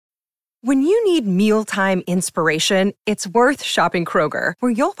When you need mealtime inspiration, it's worth shopping Kroger,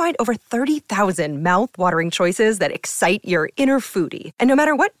 where you'll find over 30,000 mouth-watering choices that excite your inner foodie. And no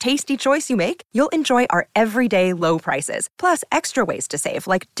matter what tasty choice you make, you'll enjoy our everyday low prices, plus extra ways to save,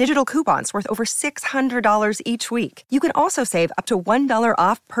 like digital coupons worth over $600 each week. You can also save up to $1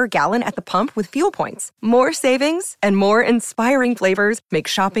 off per gallon at the pump with fuel points. More savings and more inspiring flavors make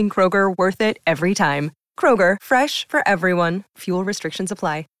shopping Kroger worth it every time. Kroger, fresh for everyone. Fuel restrictions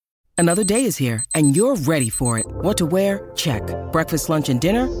apply. Another day is here, and you're ready for it. What to wear? Check. Breakfast, lunch, and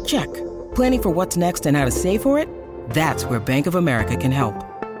dinner? Check. Planning for what's next and how to save for it? That's where Bank of America can help.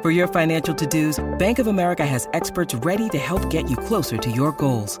 For your financial to-dos, Bank of America has experts ready to help get you closer to your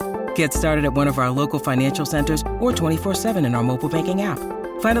goals. Get started at one of our local financial centers or 24/7 in our mobile banking app.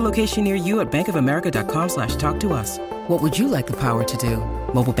 Find a location near you at bankofamerica.com/talktous. What would you like the power to do?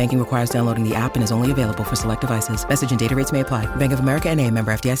 Mobile banking requires downloading the app and is only available for select devices. Message and data rates may apply. Bank of America N.A.,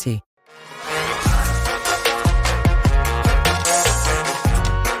 member FDIC.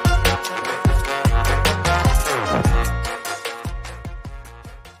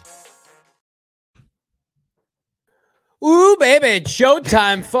 Ooh, baby, it's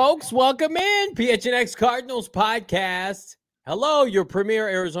showtime, folks. Welcome in, PHNX Cardinals podcast. Hello, your premier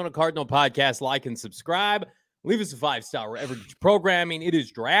Arizona Cardinal podcast. Like and subscribe. Leave us a 5-star wherever you programming. It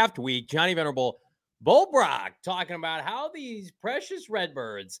is draft week. Johnny Venerable Bulbrock talking about how these precious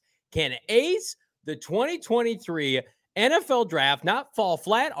Redbirds can ace the 2023 NFL draft, not fall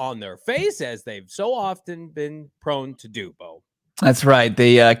flat on their face as they've so often been prone to do, Bo. That's right.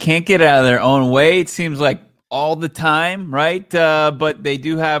 They can't get out of their own way, it seems like all the time, right? But they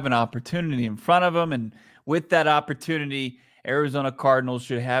do have an opportunity in front of them. And with that opportunity, Arizona Cardinals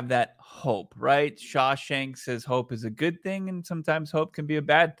should have that hope, right? Shawshank says hope is a good thing, and sometimes hope can be a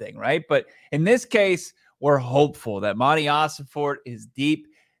bad thing, right? But in this case, we're hopeful that Monty Ossenfort, his deep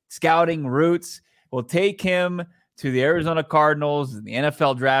scouting roots, will take him to the Arizona Cardinals in the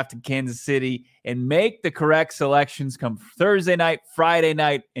NFL draft in Kansas City and make the correct selections come Thursday night, Friday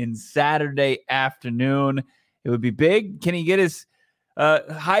night, and Saturday afternoon. It would be big. Can he get his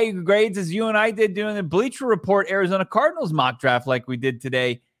high grades as you and I did doing the Bleacher Report Arizona Cardinals mock draft like we did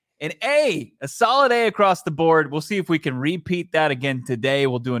today? An A, a solid A across the board. We'll see if we can repeat that again today.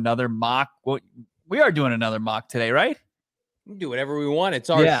 We'll do another mock. We are doing another mock today, right? We can do whatever we want.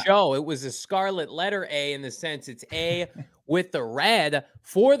 It's our show. It was a scarlet letter A in the sense it's A with the red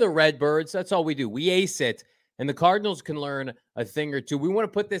for the Redbirds. That's all we do. We ace it, and the Cardinals can learn a thing or two. We want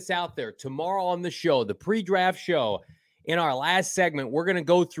to put this out there tomorrow on the show, the pre-draft show. In our last segment, we're going to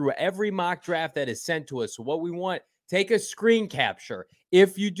go through every mock draft that is sent to us. So what we want, take a screen capture.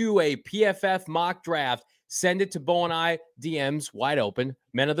 If you do a PFF mock draft, send it to Bo and I, DMs wide open,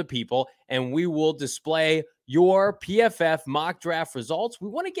 men of the people, and we will display your PFF mock draft results. We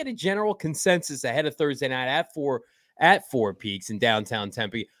want to get a general consensus ahead of Thursday night at Four Peaks in downtown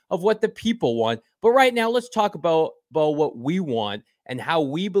Tempe of what the people want. But right now, let's talk about what we want and how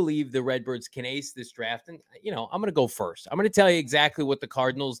we believe the Redbirds can ace this draft. And, I'm going to go first. I'm going to tell you exactly what the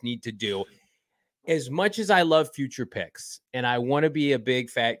Cardinals need to do. As much as I love future picks and I want to be a big,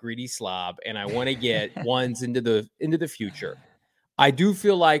 fat, greedy slob and I want to get ones into the future, I do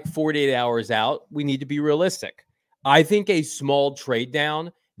feel like 48 hours out, we need to be realistic. I think a small trade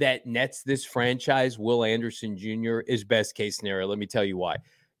down that nets this franchise Will Anderson Jr. is best case scenario. Let me tell you why.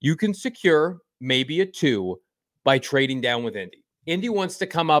 You can secure maybe a 2 by trading down with Indy. Indy wants to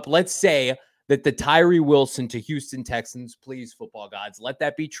come up. Let's say that the Tyree Wilson to Houston Texans, please, football gods, let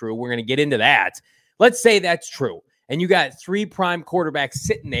that be true. We're going to get into that. Let's say that's true. And you got 3 prime quarterbacks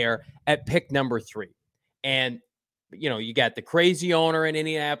sitting there at pick number 3. And, you got the crazy owner in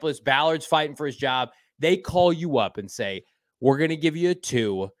Indianapolis. Ballard's fighting for his job. They call you up and say, we're going to give you a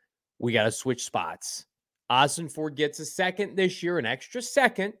 2. We got to switch spots. Ossenfort gets a second this year, an extra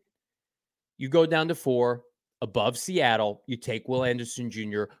second. You go down to 4. Above Seattle, you take Will Anderson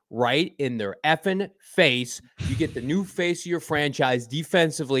Jr. right in their effing face. You get the new face of your franchise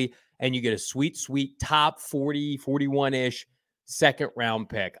defensively, and you get a sweet, sweet top 40, 41-ish second-round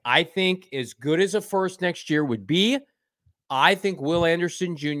pick. I think as good as a first next year would be, I think Will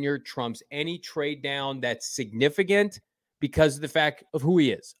Anderson Jr. trumps any trade down that's significant because of the fact of who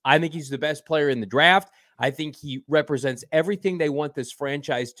he is. I think he's the best player in the draft. I think he represents everything they want this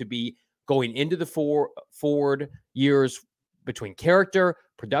franchise to be going into the forward years between character,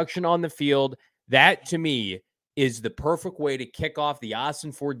 production on the field. That, to me, is the perfect way to kick off the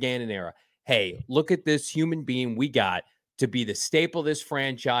Ossenfort-Gannon era. Hey, look at this human being we got to be the staple of this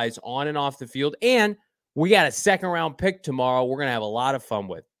franchise on and off the field. And we got a second-round pick tomorrow we're going to have a lot of fun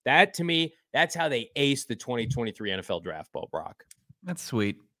with. That, to me, that's how they ace the 2023 NFL draft, Bo Brock. That's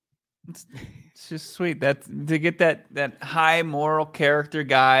sweet. It's just sweet. That's to get that high moral character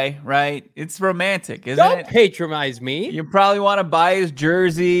guy, right? It's romantic, isn't Don't it? patronize me. You probably want to buy his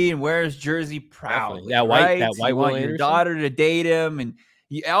jersey and wear his jersey proudly. That right? That white you Will want Anderson? Your daughter to date him, and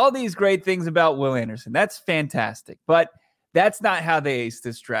all these great things about Will Anderson. That's fantastic, but that's not how they ace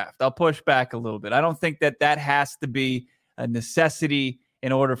this draft. I'll push back a little bit. I don't think that has to be a necessity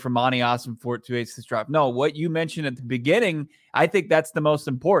in order for Monty Ossenfort to ace this draft. No, what you mentioned at the beginning, I think that's the most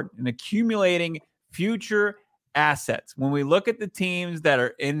important in accumulating future assets. When we look at the teams that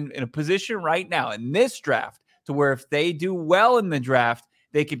are in a position right now in this draft to where if they do well in the draft,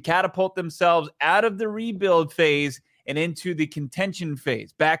 they could catapult themselves out of the rebuild phase and into the contention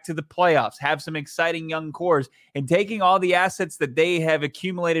phase, back to the playoffs, have some exciting young cores, and taking all the assets that they have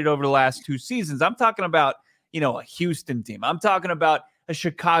accumulated over the last 2 seasons. I'm talking about, a Houston team. I'm talking about a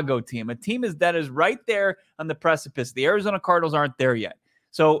Chicago team, a team that is right there on the precipice. The Arizona Cardinals aren't there yet.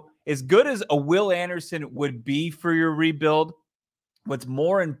 So as good as a Will Anderson would be for your rebuild, what's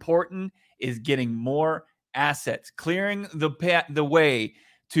more important is getting more assets, clearing the way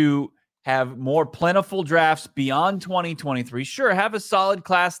to have more plentiful drafts beyond 2023. Sure, have a solid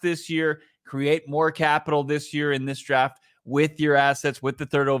class this year, create more capital this year in this draft with your assets, with the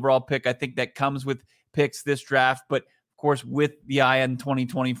 3rd overall pick. I think that comes with picks this draft, but of course, with the eye on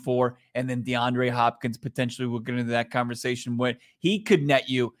 2024, and then DeAndre Hopkins, potentially we'll get into that conversation, what he could net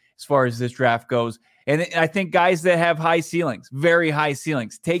you as far as this draft goes. And I think guys that have high ceilings, very high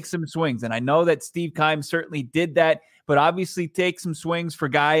ceilings, take some swings. And I know that Steve Keim certainly did that, but obviously take some swings for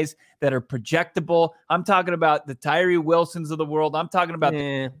guys that are projectable. I'm talking about the Tyree Wilsons of the world. I'm talking about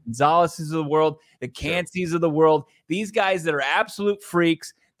the Gonzalez's of the world, the Canseys of the world. These guys that are absolute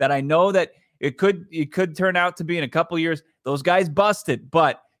freaks that I know that it could turn out to be in a couple of years. Those guys busted,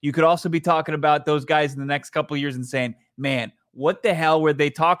 but you could also be talking about those guys in the next couple of years and saying, man, what the hell were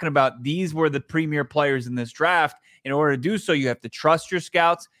they talking about? These were the premier players in this draft. In order to do so, you have to trust your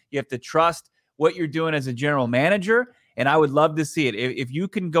scouts. You have to trust what you're doing as a general manager. And I would love to see it. If you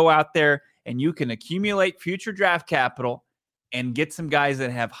can go out there and you can accumulate future draft capital and get some guys that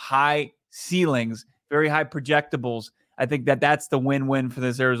have high ceilings, very high projectables, I think that's the win-win for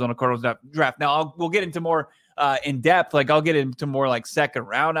this Arizona Cardinals draft. Now, we'll get into more in depth. Like I'll get into more like 2nd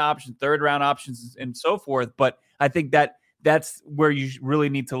round options, 3rd round options, and so forth. But I think that's where you really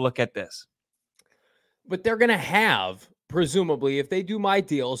need to look at this. But they're going to have, presumably, if they do my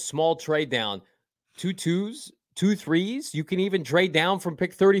deal, small trade down, 2 2s, 2 3s. You can even trade down from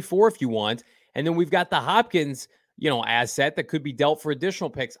pick 34 if you want. And then we've got the Hopkins, asset that could be dealt for additional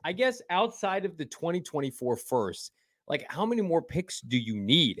picks. I guess outside of the 2024 first, like how many more picks do you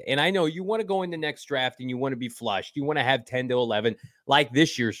need? And I know you want to go in the next draft and you want to be flushed. You want to have 10 to 11 like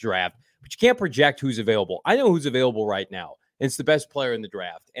this year's draft, but you can't project who's available. I know who's available right now. It's the best player in the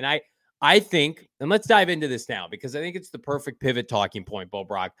draft. And I think, and let's dive into this now because I think it's the perfect pivot talking point, Bo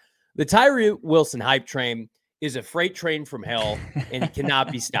Brock. The Tyree Wilson hype train is a freight train from hell and it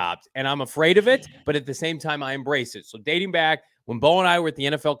cannot be stopped. And I'm afraid of it, but at the same time, I embrace it. So dating back when Bo and I were at the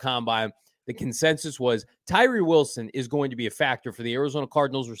NFL Combine, the consensus was Tyree Wilson is going to be a factor for the Arizona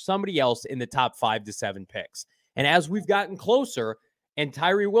Cardinals or somebody else in the top 5 to 7 picks. And as we've gotten closer, and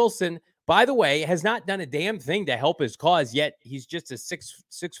Tyree Wilson, by the way, has not done a damn thing to help his cause yet. He's just a 6'6",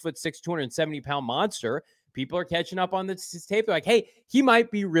 270-pound monster. People are catching up on this tape. They're like, hey, he might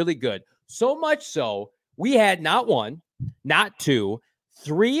be really good. So much so, we had not 1, not 2,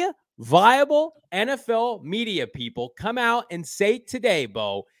 3 viable NFL media people come out and say today,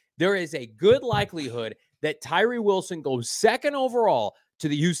 Bo, there is a good likelihood that Tyree Wilson goes 2nd overall to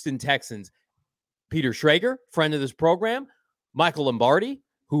the Houston Texans. Peter Schrager, friend of this program, Michael Lombardi,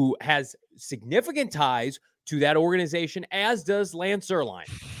 who has significant ties to that organization, as does Lance Erline.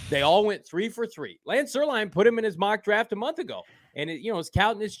 They all went 3 for 3. Lance Erline put him in his mock draft a month ago, and is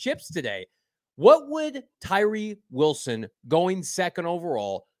counting his chips today. What would Tyree Wilson going 2nd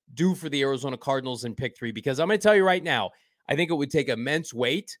overall do for the Arizona Cardinals in pick 3? Because I'm going to tell you right now, I think it would take immense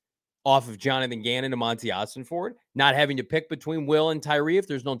weight off of Jonathan Gannon and Monty Ossenfort, not having to pick between Will and Tyree if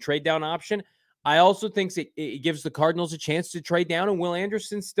there's no trade down option. I also think it gives the Cardinals a chance to trade down, and Will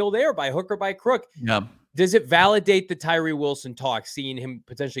Anderson's still there by hook or by crook. Yeah. Does it validate the Tyree Wilson talk, seeing him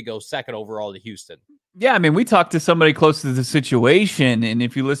potentially go 2nd overall to Houston? Yeah, I mean, we talked to somebody close to the situation, and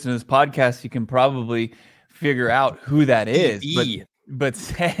if you listen to this podcast, you can probably figure out who that is. But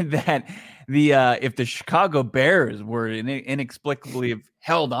said that if the Chicago Bears were inexplicably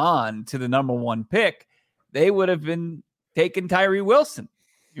held on to the number 1 pick, they would have been taking Tyree Wilson.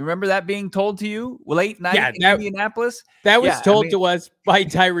 You remember that being told to you late night in Indianapolis? That was told to us by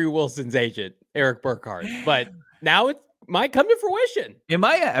Tyree Wilson's agent, Eric Burkhardt. But now come to fruition. It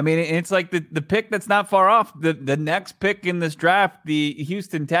might. I mean, it's like the pick that's not far off. The next pick in this draft, the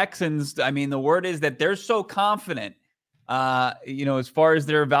Houston Texans. I mean, the word is that they're so confident, as far as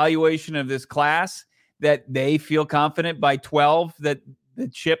their evaluation of this class, that they feel confident by 12 that the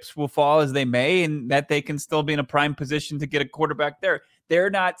chips will fall as they may, and that they can still be in a prime position to get a quarterback there. They're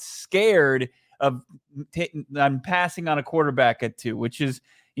not scared of passing on a quarterback at 2, which is,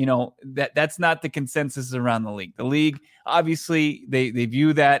 that's not the consensus around the league. The league, obviously, they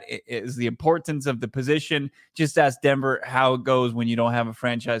view that as the importance of the position. Just ask Denver how it goes when you don't have a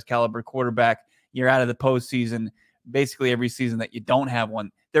franchise caliber quarterback. You're out of the postseason basically every season that you don't have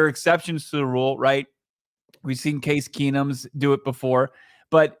one. There are exceptions to the rule, right? We've seen Case Keenum's do it before.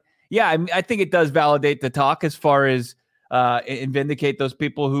 But, yeah, I think it does validate the talk as far as and vindicate those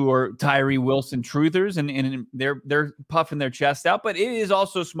people who are Tyree Wilson truthers, and they're puffing their chest out. But it is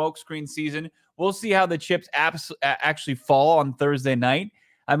also smokescreen season. We'll see how the chips actually fall on Thursday night.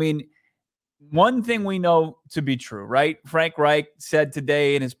 I mean, one thing we know to be true, right? Frank Reich said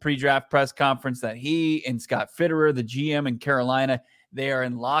today in his pre-draft press conference that he and Scott Fitterer, the GM in Carolina, they are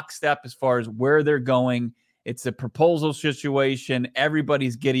in lockstep as far as where they're going. It's a proposal situation.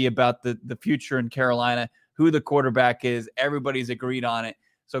 Everybody's giddy about the future in Carolina, who the quarterback is. Everybody's agreed on it.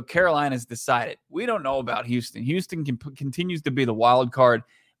 So Carolina's decided. We don't know about Houston. Houston continues to be the wild card.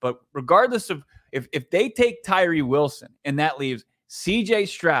 But regardless of if they take Tyree Wilson, and that leaves C.J.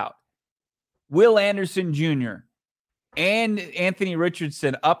 Stroud, Will Anderson Jr., and Anthony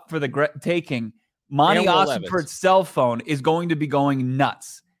Richardson up for the taking, Monty Ossenfort's cell phone is going to be going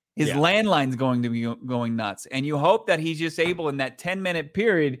nuts. His landline's going to be going nuts. And you hope that he's just able, in that 10-minute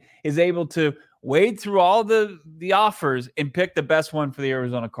period, is able to wade through all the offers and pick the best one for the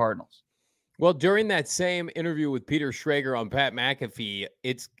Arizona Cardinals. Well, during that same interview with Peter Schrager on Pat McAfee,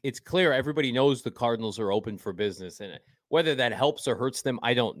 it's clear everybody knows the Cardinals are open for business. And whether that helps or hurts them,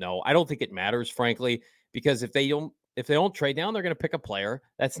 I don't know. I don't think it matters, frankly, because if they don't trade down, they're going to pick a player.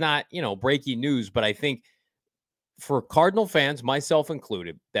 That's not, breaking news. But I think for Cardinal fans, myself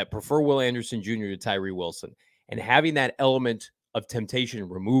included, that prefer Will Anderson Jr. to Tyree Wilson, and having that element of temptation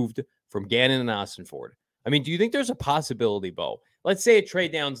removed from Gannon and Ossenfort. I mean, do you think there's a possibility, Bo? Let's say a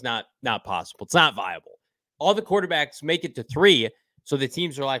trade down's not possible. It's not viable. All the quarterbacks make it to 3, so the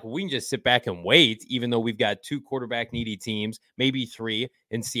teams are like, well, we can just sit back and wait, even though we've got 2 quarterback-needy teams, maybe 3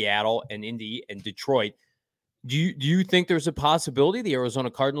 in Seattle and Indy and Detroit. Do you think there's a possibility the Arizona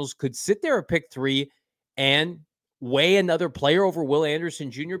Cardinals could sit there at pick 3 and weigh another player over Will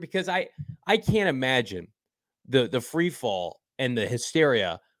Anderson Jr.? Because I can't imagine the free fall and the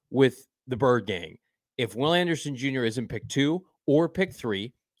hysteria with the Bird Gang if Will Anderson Jr. isn't pick 2 or pick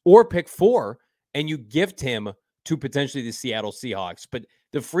 3 or pick 4, and you gift him to potentially the Seattle Seahawks. But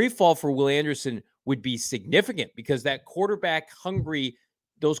the free fall for Will Anderson would be significant because those quarterback hungry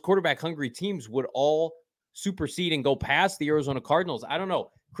teams would all supersede and go past the Arizona Cardinals. I don't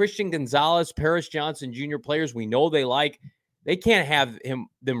know. Christian Gonzalez, Paris Johnson Jr. players we know they can't have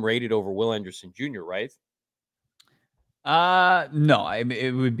them rated over Will Anderson Jr., right? No, I mean,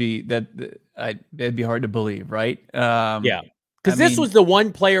 it would be it'd be hard to believe, right? Yeah. Because this was the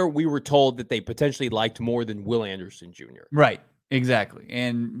one player we were told that they potentially liked more than Will Anderson Jr. Right. Exactly.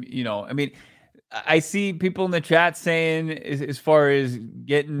 And, I mean, I see people in the chat saying as far as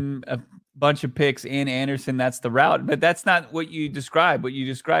getting a bunch of picks in Anderson, that's the route. But that's not what you described. What you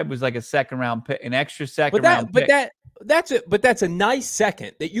described was like a second-round pick, an extra second-round pick. But that's a nice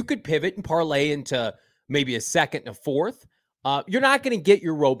second that you could pivot and parlay into maybe a second and a fourth. You're not going to get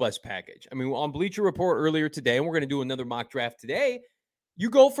your robust package. I mean, on Bleacher Report earlier today, and we're going to do another mock draft today, you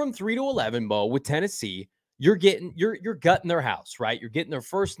go from 3 to 11, Bo, with Tennessee. You're gutting their house, right? You're getting their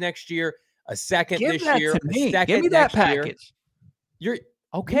first next year, a second this year, a second Give me that next year. package. You're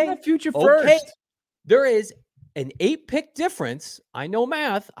okay. That future first. There is an 8-pick difference. I know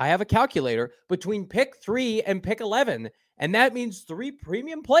math. I have a calculator between pick 3 and pick 11. And that means 3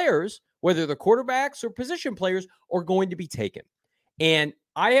 premium players, whether they're quarterbacks or position players, are going to be taken. And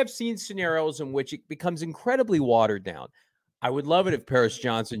I have seen scenarios in which it becomes incredibly watered down. I would love it if Paris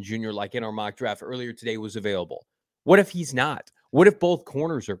Johnson Jr., like in our mock draft earlier today, was available. What if he's not? What if both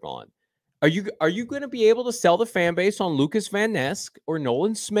corners are gone? Are you going to be able to sell the fan base on Lucas Van Ness or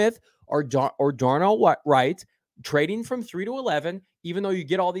Nolan Smith or Darnell Wright trading from 3 to 11, even though you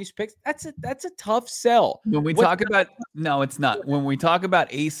get all these picks? That's a tough sell. When we talk about no, it's not. When we talk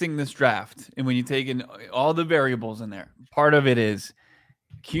about acing this draft, and when you take in all the variables in there, part of it is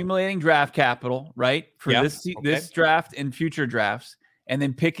accumulating draft capital, right? For this draft and future drafts, and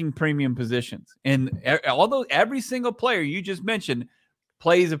then picking premium positions. And although every single player you just mentioned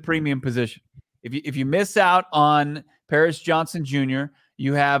plays a premium position. If you miss out on Paris Johnson Jr.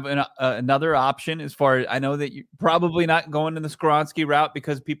 You have another option as far as I know that you're probably not going in the Skoronski route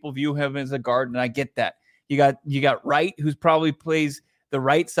because people view him as a guard, and I get that. You got Wright, who's probably plays the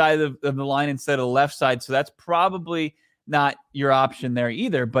right side of the line instead of the left side, so that's probably not your option there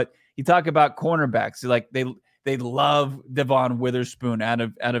either. But you talk about cornerbacks, like they love Devon Witherspoon out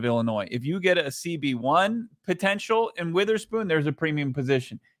of Illinois. If you get a CB1 potential in Witherspoon, there's a premium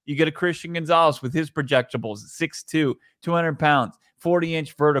position. You get a Christian Gonzalez with his projectables, 6'2", 200 pounds,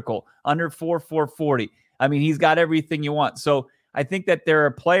 40-inch vertical, under 4'4", 40. I mean, he's got everything you want. So I think that there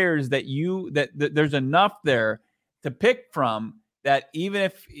are players that there's enough there to pick from that even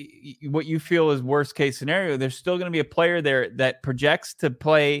if what you feel is worst case scenario, there's still going to be a player there that projects to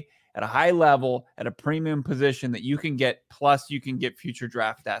play at a high level at a premium position that you can get, plus you can get future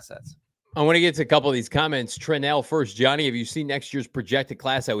draft assets. I want to get to a couple of these comments. Trenell first. Johnny, have you seen next year's projected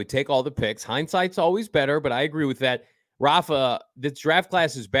class? I would take all the picks. Hindsight's always better, but I agree with that. Rafa, this draft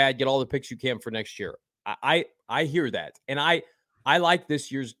class is bad. Get all the picks you can for next year. I hear that. And I like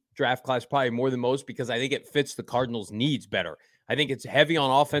this year's draft class probably more than most because I think it fits the Cardinals' needs better. I think it's heavy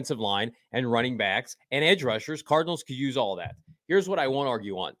on offensive line and running backs and edge rushers. Cardinals could use all that. Here's what I won't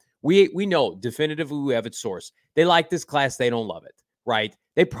argue on. We know definitively we have its source. They like this class. They don't love it, right?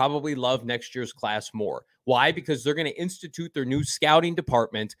 They probably love next year's class more. Why? Because they're going to institute their new scouting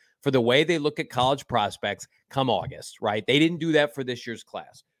department for the way they look at college prospects come August, right? They didn't do that for this year's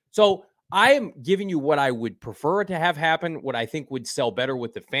class. So I am giving you what I would prefer to have happen, what I think would sell better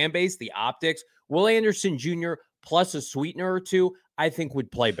with the fan base, the optics. Will Anderson Jr. plus a sweetener or two, I think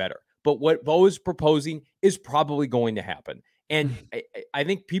would play better. But what Bo is proposing is probably going to happen. And I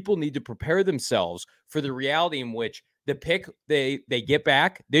think people need to prepare themselves for the reality in which the pick they get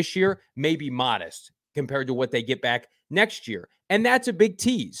back this year may be modest compared to what they get back next year. And that's a big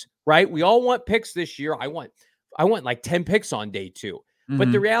tease, right? We all want picks this year. I want like 10 picks on day 2. Mm-hmm.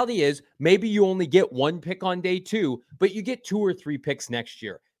 But the reality is maybe you only get 1 pick on day 2, but you get 2 or 3 picks next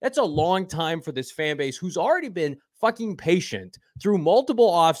year. That's a long time for this fan base who's already been fucking patient through multiple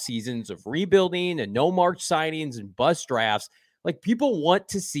off seasons of rebuilding and no March signings and bust drafts. Like, people want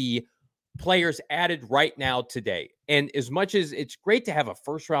to see players added right now today. And as much as it's great to have a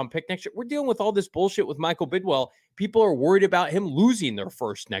first round pick next year, we're dealing with all this bullshit with Michael Bidwell. People are worried about him losing their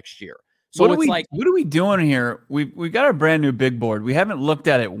first next year. So what are we doing here? We've got our brand new big board. We haven't looked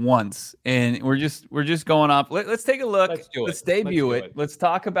at it once, and we're just going off. Let's take a look. Let's debut it. Let's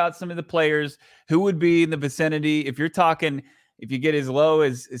talk about some of the players who would be in the vicinity. If you're talking, if you get as low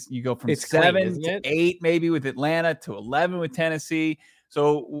as you go from 7 to 8, maybe with Atlanta, to 11 with Tennessee.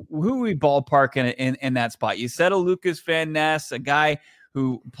 So who are we ballparking in that spot? You said a Lucas Van Ness, a guy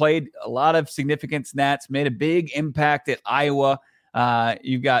who played a lot of significant snaps, made a big impact at Iowa.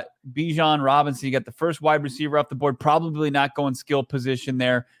 You've got Bijan Robinson. You got the first wide receiver off the board, probably not going skill position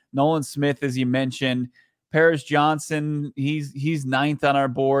there. Nolan Smith, as you mentioned. Paris Johnson, he's 9th on our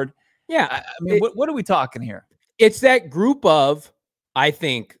board. Yeah. I mean, what are we talking here? It's that group of, I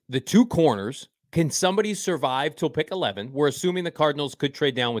think, the 2 corners. Can somebody survive till pick 11? We're assuming the Cardinals could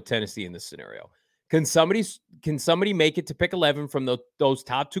trade down with Tennessee in this scenario. Can somebody make it to pick 11 from those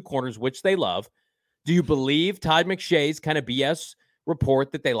top 2 corners, which they love? Do you believe Todd McShay's kind of BS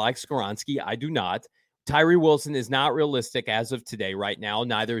report that they like Skoronski? I do not. Tyree Wilson is not realistic as of today right now.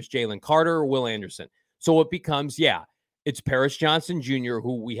 Neither is Jalen Carter or Will Anderson. So it becomes, it's Paris Johnson Jr.,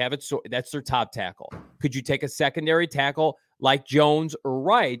 who we have that's their top tackle. Could you take a secondary tackle like Jones or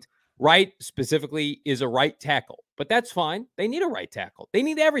Wright? Wright specifically is a right tackle, but that's fine. They need a right tackle. They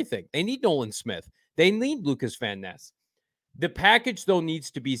need everything. They need Nolan Smith. They need Lucas Van Ness. The package, though, needs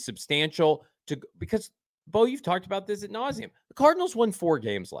to be substantial because, Bo, you've talked about this ad nauseum. The Cardinals won 4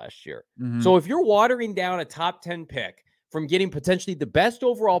 games last year. Mm-hmm. So if you're watering down a top 10 pick from getting potentially the best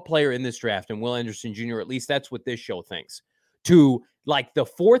overall player in this draft, and Will Anderson Jr., at least that's what this show thinks, to like the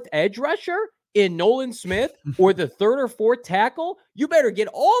 4th edge rusher in Nolan Smith or the 3rd or 4th tackle, you better get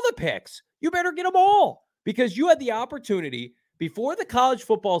all the picks. You better get them all, because you had the opportunity before the college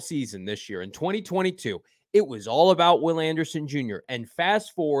football season this year in 2022. It was all about Will Anderson Jr. And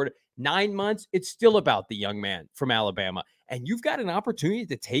fast forward 9 months, it's still about the young man from Alabama. And you've got an opportunity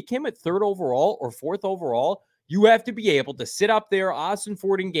to take him at 3rd overall or 4th overall. You have to be able to sit up there, Austin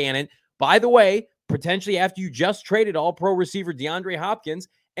Ford and Gannon. By the way, potentially after you just traded all-pro receiver DeAndre Hopkins,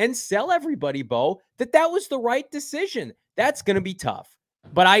 and sell everybody, Bo, that was the right decision. That's going to be tough.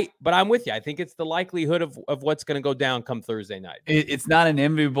 But I'm with you. I think it's the likelihood of what's going to go down come Thursday night. It's not an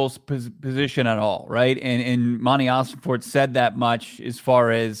enviable position at all, right? And Monty Ossenfort said that much as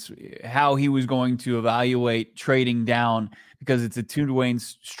far as how he was going to evaluate trading down, because it's a two-way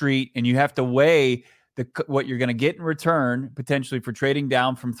street, and you have to weigh what you're going to get in return potentially for trading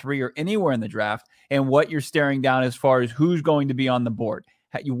down from 3 or anywhere in the draft, and what you're staring down as far as who's going to be on the board.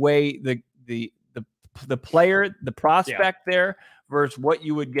 You weigh the player, the prospect there versus what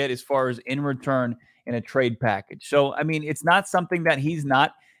you would get as far as in return in a trade package. So, I mean, it's not something that he's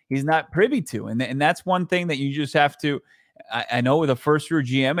not privy to. And that's one thing that you just have to, I know with a first-year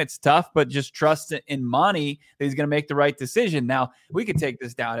GM, it's tough, but just trust in Monty that he's going to make the right decision. Now, we could take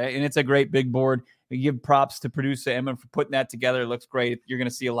this down, and it's a great big board. We give props to producer Emma for putting that together. It looks great. You're going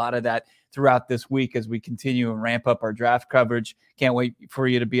to see a lot of that throughout this week as we continue and ramp up our draft coverage. Can't wait for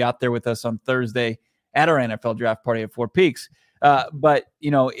you to be out there with us on Thursday at our NFL draft party at Four Peaks. But,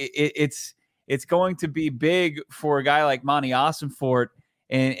 it's going to be big for a guy like Monty Ossenfort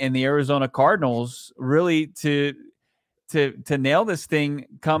and the Arizona Cardinals really to nail this thing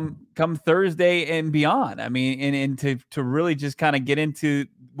come Thursday and beyond. I mean, and to really just kind of get into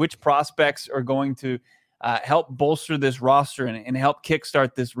which prospects are going to help bolster this roster and help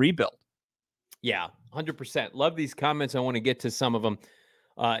kickstart this rebuild. Yeah, 100%. Love these comments. I want to get to some of them.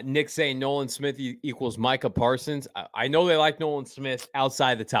 Nick saying Nolan Smith equals Micah Parsons. I know they like Nolan Smith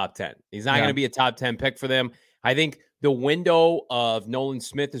outside the top 10. He's not going to be a top 10 pick for them. I think the window of Nolan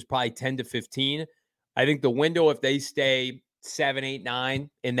Smith is probably 10 to 15. I think the window, if they stay 7, 8, 9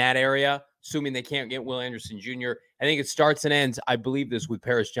 in that area, assuming they can't get Will Anderson Jr., I think it starts and ends, I believe this, with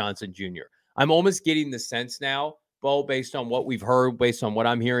Paris Johnson Jr. I'm almost getting the sense now, Bo, based on what we've heard, based on what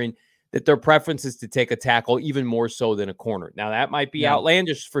I'm hearing, that their preference is to take a tackle even more so than a corner. Now, that might be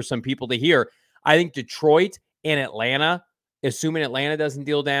outlandish for some people to hear. I think Detroit and Atlanta, assuming Atlanta doesn't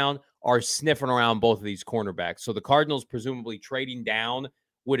deal down, are sniffing around both of these cornerbacks. So the Cardinals, presumably trading down,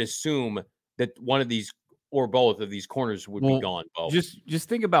 would assume that one of these or both of these corners would be gone, Bo. Just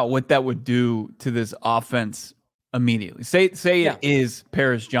think about what that would do to this offense immediately. Say it is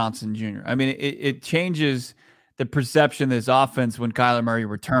Paris Johnson Jr. I mean, it changes the perception of this offense when Kyler Murray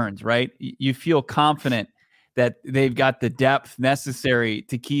returns, right? You feel confident that they've got the depth necessary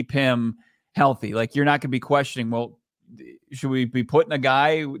to keep him healthy. Like, you're not going to be questioning, well, should we be putting a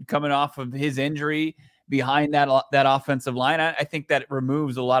guy coming off of his injury behind that offensive line? I think that it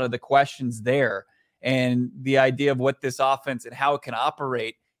removes a lot of the questions there. And the idea of what this offense and how it can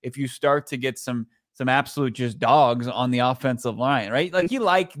operate if you start to get some absolute just dogs on the offensive line, right? Like, you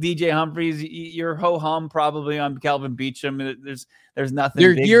like DJ Humphries, you're ho-hum probably on Calvin Beachum. There's nothing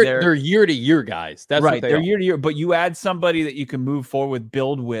they're big there. They're year-to-year guys. That's right. What They're year-to-year, but you add somebody that you can move forward,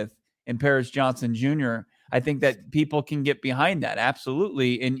 build with in Paris Johnson Jr., I think that people can get behind that.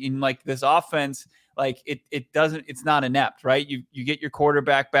 Absolutely. And in like this offense, like it's not inept, right? You get your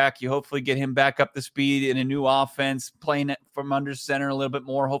quarterback back. You hopefully get him back up to speed in a new offense, playing it from under center a little bit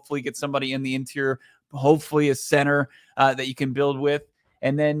more. Hopefully get somebody in the interior, hopefully a center that you can build with.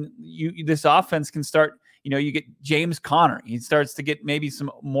 And then this offense can start, you get James Conner. He starts to get maybe some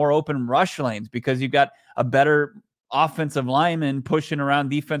more open rush lanes because you've got a better offensive lineman pushing around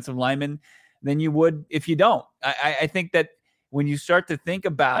defensive linemen than you would if you don't. I think that when you start to think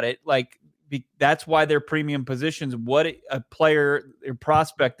about it, like that's why they're premium positions. What a player or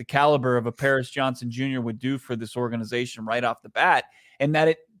prospect, the caliber of a Paris Johnson Jr. would do for this organization right off the bat, and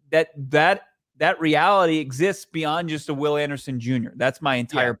that reality exists beyond just a Will Anderson Jr. That's my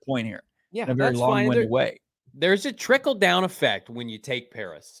entire point here. Yeah, in a very long-winded way. There's a trickle-down effect when you take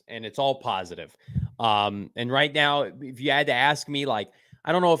Paris, and it's all positive. And right now, if you had to ask me, like,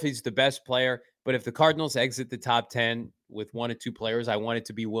 I don't know if he's the best player, but if the Cardinals exit the top 10 with 1 or 2 players, I want it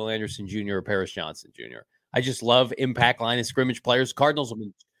to be Will Anderson Jr. or Paris Johnson Jr. I just love impact line of scrimmage players. Cardinals have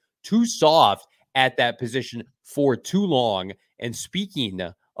been too soft at that position for too long. And speaking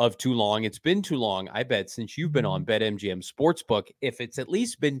of too long, it's been too long, I bet, since you've been on BetMGM Sportsbook. If it's at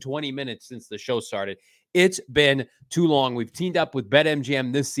least been 20 minutes since the show started, it's been too long. We've teamed up with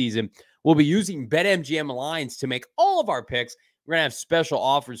BetMGM this season. We'll be using BetMGM lines to make all of our picks. We're going to have special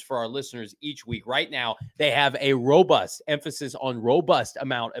offers for our listeners each week. Right now, they have a robust emphasis on robust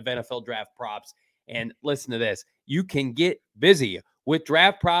amount of NFL draft props. And listen to this. You can get busy with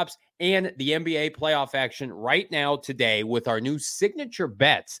draft props and the NBA playoff action right now today with our new signature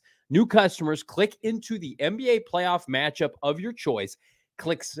bets. New customers, click into the NBA playoff matchup of your choice.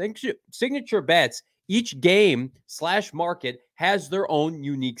 Click signature bets. Each game/market has their own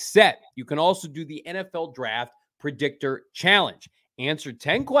unique set. You can also do the NFL draft predictor challenge. Answer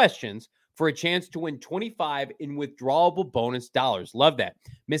 10 questions for a chance to win 25 in withdrawable bonus dollars. Love that.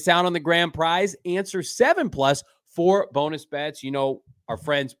 Miss out on the grand prize? Answer 7+ for bonus bets. Our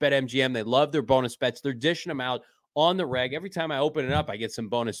friends BetMGM, they love their bonus bets. They're dishing them out on the reg. Every time I open it up, I get some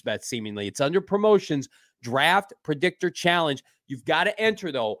bonus bets seemingly. It's under promotions, Draft Predictor Challenge. You've got to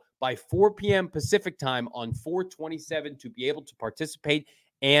enter, though, by 4 p.m. Pacific time on 4/27 to be able to participate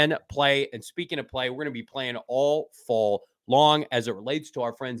and play. And speaking of play, we're going to be playing all fall long as it relates to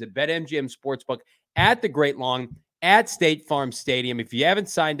our friends at BetMGM Sportsbook at the Great Long at State Farm Stadium. If you haven't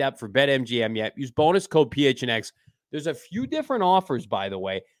signed up for BetMGM yet, use bonus code PHNX. There's a few different offers, by the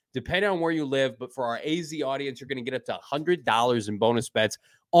way, depending on where you live. But for our AZ audience, you're going to get up to $100 in bonus bets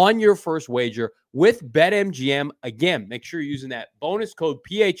on your first wager with BetMGM. Again, make sure you're using that bonus code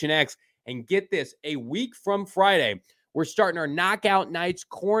PHNX. And get this, a week from Friday, we're starting our Knockout Nights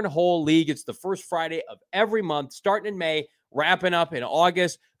Cornhole League. It's the first Friday of every month, starting in May, wrapping up in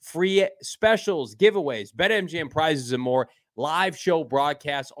August. Free specials, giveaways, BetMGM prizes, and more. Live show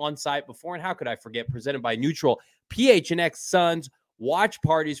broadcasts on site before, and how could I forget, presented by Neutral. PHNX Suns watch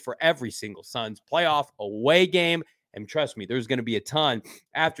parties for every single Suns playoff away game. And trust me, there's going to be a ton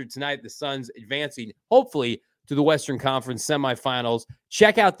after tonight. The Suns advancing, hopefully, to the Western Conference semifinals.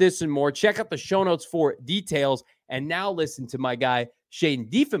 Check out this and more. Check out the show notes for details. And now listen to my guy, Shane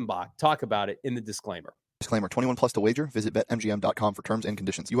Diefenbach, talk about it in the disclaimer. Disclaimer, 21 plus to wager. Visit BetMGM.com for terms and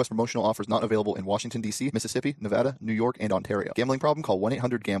conditions. U.S. promotional offers not available in Washington, D.C., Mississippi, Nevada, New York, and Ontario. Gambling problem? Call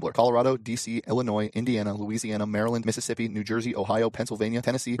 1-800-GAMBLER. Colorado, D.C., Illinois, Indiana, Louisiana, Maryland, Mississippi, New Jersey, Ohio, Pennsylvania,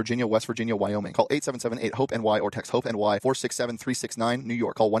 Tennessee, Virginia, West Virginia, Wyoming. Call 877-8-HOPE-NY or text HOPE-NY 467-369, New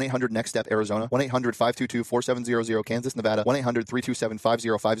York. Call 1-800-NEXT-STEP, Arizona. 1-800-522-4700, Kansas, Nevada.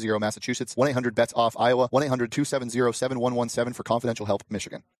 1-800-327-5050, Massachusetts. 1-800-BETS-OFF, Iowa. 1-800-270-7117 for confidential help,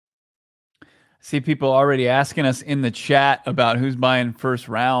 Michigan. See people already asking us in the chat about who's buying first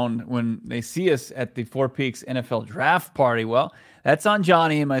round when they see us at the Four Peaks NFL Draft Party. Well, that's on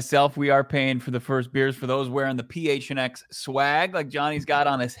Johnny and myself. We are paying for the first beers for those wearing the PHNX swag like Johnny's got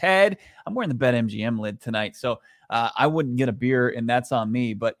on his head. I'm wearing the BetMGM lid tonight, so I wouldn't get a beer, and that's on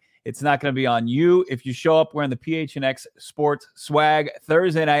me. But it's not going to be on you if you show up wearing the PHNX sports swag.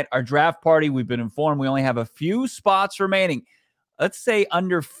 Thursday night, our draft party, we've been informed we only have a few spots remaining. Let's say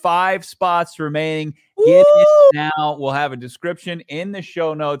under 5 spots remaining. Get it now. We'll have a description in the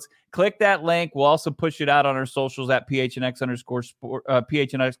show notes. Click that link. We'll also push it out on our socials at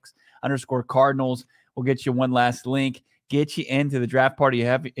PHNX_Cardinals. We'll get you one last link. Get you into the draft party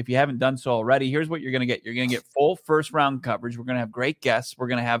if you haven't done so already. Here's what you're going to get. You're going to get full first-round coverage. We're going to have great guests. We're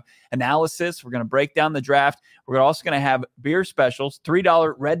going to have analysis. We're going to break down the draft. We're also going to have beer specials,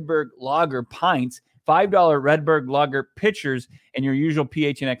 $3 Redberg Lager pints, $5 Redberg Lager pitchers, and your usual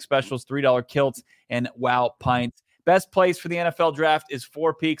PHNX specials, $3 kilts and Wow pints. Best place for the NFL draft is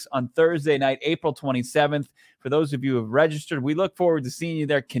Four Peaks on Thursday night, April 27th. For those of you who have registered, we look forward to seeing you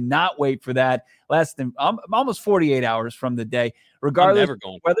there. Cannot wait for that. Less than almost 48 hours from the day. Regardless,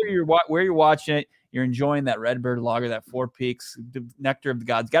 whether you're where you're watching it, you're enjoying that Redbird Lager, that Four Peaks, the nectar of the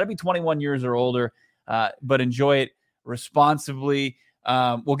gods. Got to be 21 years or older, but enjoy it responsibly.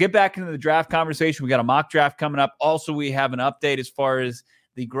 We'll get back into the draft conversation. We got a mock draft coming up. Also, we have an update as far as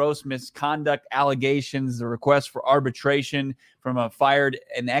the gross misconduct allegations, the request for arbitration from a fired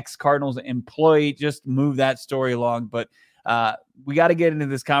an ex-Cardinals employee. Just move that story along. But we got to get into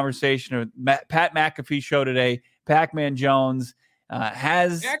this conversation. Pat McAfee show today. Pac-Man Jones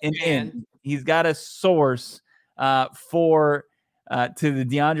has an in. He's got a source to the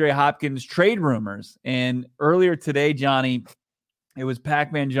DeAndre Hopkins trade rumors. And earlier today, Johnny, it was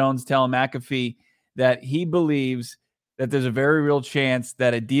Pac-Man Jones telling McAfee that he believes that there's a very real chance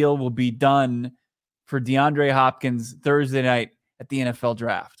that a deal will be done for DeAndre Hopkins Thursday night at the NFL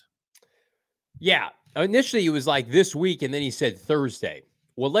draft. Yeah. Initially, it was like this week, and then he said Thursday.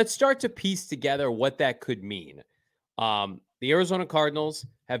 Well, let's start to piece together what that could mean. The Arizona Cardinals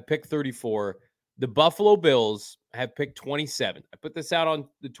have picked 34. The Buffalo Bills have picked 27. I put this out on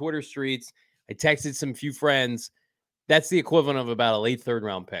the Twitter streets. I texted some few friends. That's the equivalent of about a late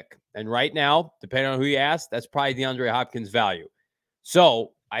third-round pick. And right now, depending on who you ask, that's probably DeAndre Hopkins' value.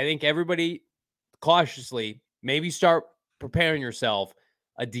 So I think everybody cautiously maybe start preparing yourself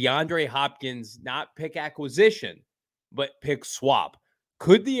a DeAndre Hopkins, not pick acquisition, but pick swap.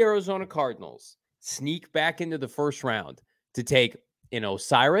 Could the Arizona Cardinals sneak back into the first round to take an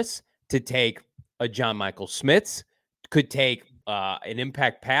Osiris, to take a John Michael Smith, could take an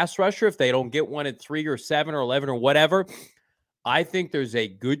impact pass rusher if they don't get one at 3 or 7 or 11 or whatever? I think there's a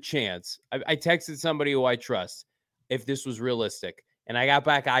good chance. I texted somebody who I trust if this was realistic, and I got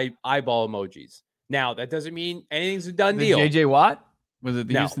back eyeball emojis. Now, that doesn't mean anything's a done deal. J.J. Watt? Was it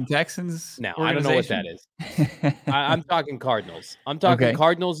the Houston Texans? No, I don't know what that is. I'm talking Cardinals. I'm talking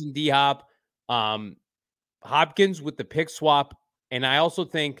Cardinals and D-Hop. Hopkins with the pick swap, and I also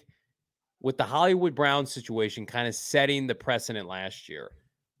think with the Hollywood Brown situation kind of setting the precedent last year,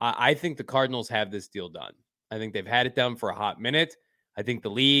 I think the Cardinals have this deal done. I think they've had it done for a hot minute. I think the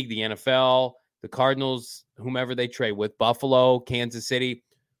league, the NFL, the Cardinals, whomever they trade with, Buffalo, Kansas City,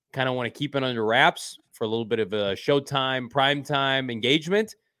 kind of want to keep it under wraps for a little bit of a showtime, primetime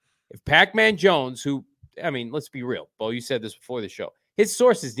engagement. If Pac-Man Jones, who, I mean, let's be real, Bo, you said this before the show. His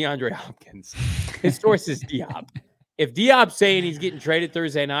source is DeAndre Hopkins. His source is Diop. If Diop's saying he's getting traded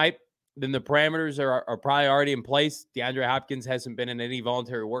Thursday night, then the parameters are probably already in place. DeAndre Hopkins hasn't been in any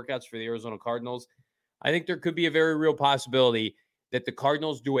voluntary workouts for the Arizona Cardinals. I think there could be a very real possibility that the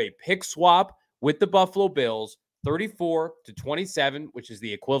Cardinals do a pick swap with the Buffalo Bills, 34 to 27, which is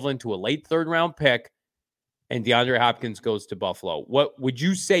the equivalent to a late third-round pick, and DeAndre Hopkins goes to Buffalo. What would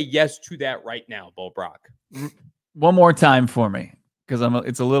you say yes to that right now, Bo Brock? One more time for me, because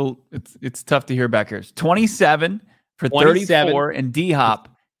it's tough to hear back here. It's 27 for 34 and D-Hop.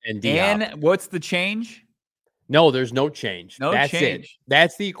 And what's the change? No, there's no change. That's change. It.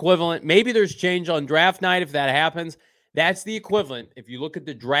 That's the equivalent. Maybe there's change on draft night if that happens. That's the equivalent. If you look at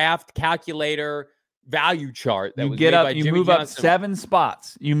the draft calculator value chart, that you move up 7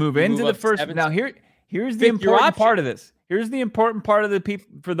 spots. You move into the first. Now here's the important part of this. Here's the important part of the people,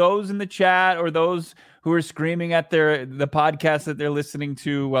 for those in the chat or those who are screaming at the podcast that they're listening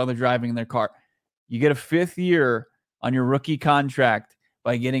to while they're driving in their car. You get a 5th year on your rookie contract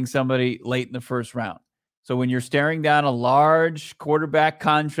by getting somebody late in the first round. So when you're staring down a large quarterback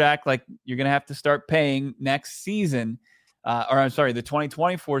contract, like you're going to have to start paying next season, the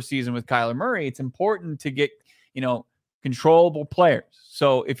 2024 season with Kyler Murray, it's important to get, controllable players.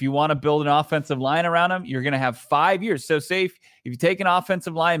 So if you want to build an offensive line around them, you're going to have 5 years. So say if you take an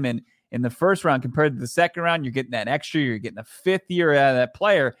offensive lineman in the first round compared to the second round, you're getting that extra, you're getting a 5th year out of that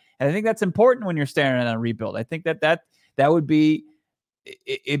player. And I think that's important when you're staring at a rebuild. I think that would be,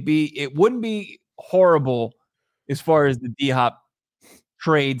 it wouldn't be horrible as far as the D-Hop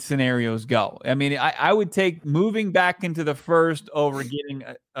trade scenarios go. I mean, I would take moving back into the first over getting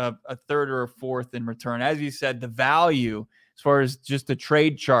a 3rd or a 4th in return. As you said, the value as far as just the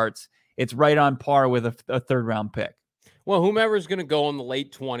trade charts, it's right on par with a 3rd round pick. Well, whomever is going to go in the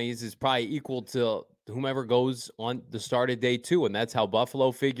late 20s is probably equal to whomever goes on the start of day 2, and that's how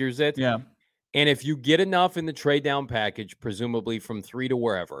Buffalo figures it. Yeah. And if you get enough in the trade down package, presumably from 3 to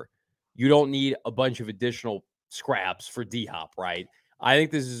wherever, you don't need a bunch of additional scraps for D-Hop, right? I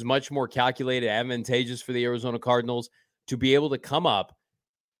think this is much more calculated, advantageous for the Arizona Cardinals to be able to come up.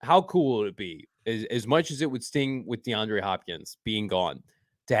 How cool would it be, as much as it would sting with DeAndre Hopkins being gone,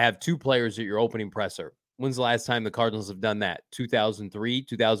 to have 2 players at your opening presser? When's the last time the Cardinals have done that? 2003,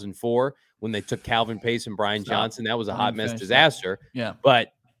 2004, when they took Calvin Pace and Brian Johnson. That was a hot mess disaster. Yeah.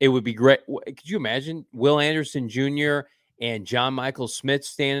 But it would be great. Could you imagine Will Anderson Jr. and John Michael Smith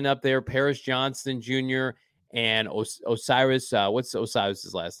standing up there, Paris Johnson Jr., and Osiris, what's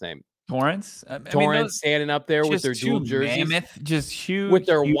Osiris's last name? Torrance. Torrance standing up there with their dual jerseys. Just huge. With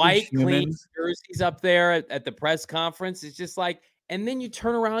their huge white, humans. clean jerseys up there at the press conference. It's just like, and then you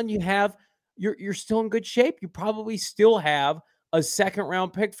turn around, you're still in good shape. You probably still have a 2nd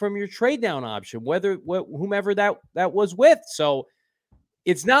round pick from your trade down option, whomever that was with. So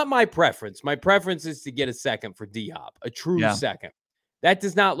it's not my preference. My preference is to get a 2nd for D-Hop, a true 2nd. That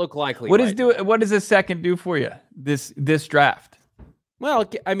does not look likely. What does a 2nd do for you this draft? Well,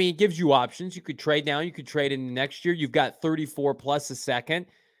 I mean, it gives you options. You could trade down. You could trade in next year. You've got 34 plus a 2nd.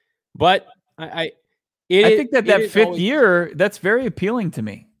 But I think that 5th year, that's very appealing to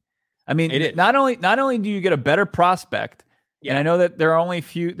me. I mean, not only do you get a better prospect, and I know that there's only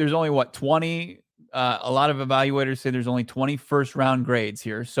 20. A lot of evaluators say there's only 20 first-round grades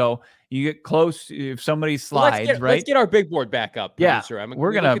here. So you get close if somebody slides, right? Let's get our big board back up, producer. Yeah,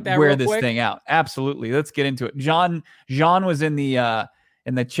 we're going to wear this thing out. Absolutely. Let's get into it. Jean was in the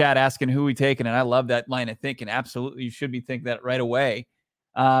chat asking who we taking, and I love that line of thinking. Absolutely, you should be thinking that right away.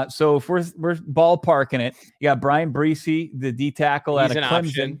 So if we're ballparking it, you got Brian Breesy, the D tackle at a Clemson,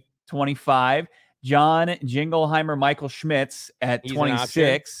 option. 25. John Jingleheimer, Michael Schmitz at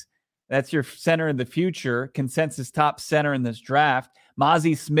 26. That's your center in the future, consensus top center in this draft.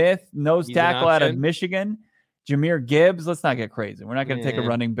 Mozzie Smith, nose tackle out of Michigan. Jameer Gibbs. Let's not get crazy. We're not going to take a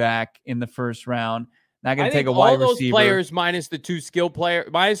running back in the first round. Not going to take a wide receiver. All those players minus the 3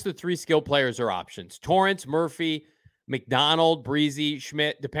 skill players are options. Torrance, Murphy, McDonald, Breezy,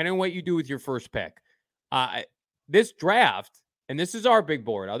 Schmidt, depending on what you do with your first pick. This draft, and this is our big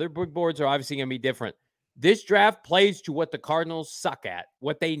board. Other big boards are obviously going to be different. This draft plays to what the Cardinals suck at,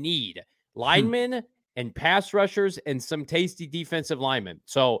 what they need. Linemen and pass rushers and some tasty defensive linemen.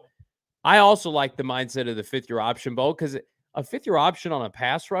 So I also like the mindset of the 5th-year option, Bo, because a 5th-year option on a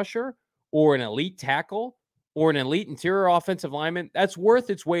pass rusher or an elite tackle or an elite interior offensive lineman, that's worth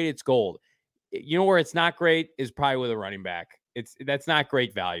its weight, its gold. You know where it's not great is probably with a running back. That's not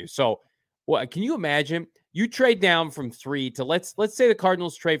great value. So, can you imagine? You trade down from 3 to let's say the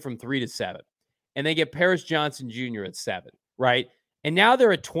Cardinals trade from 3 to 7, and they get Paris Johnson Jr. at 7, right? And now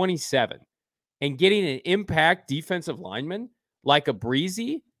they're at 27, and getting an impact defensive lineman like a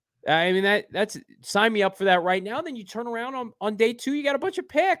Breezy. I mean, that's sign me up for that right now. Then you turn around on day 2, you got a bunch of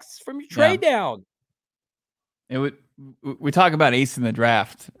picks from your trade down. We talk about ace in the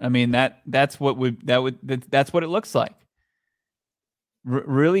draft. I mean, that's what it looks like.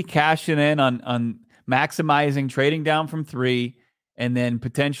 Really cashing in on maximizing trading down from 3, and then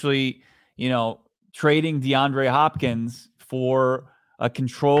potentially, trading DeAndre Hopkins for a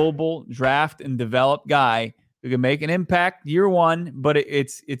controllable draft and develop guy who can make an impact year 1, but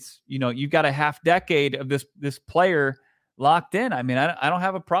it's you've got a half decade of this player locked in. I mean, I don't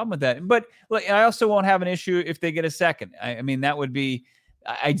have a problem with that, but I also won't have an issue if they get a second. I mean, that would be,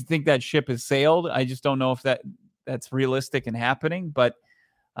 I think that ship has sailed. I just don't know if that's realistic and happening, but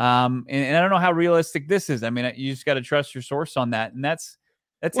and I don't know how realistic this is. I mean, you just got to trust your source on that, and that's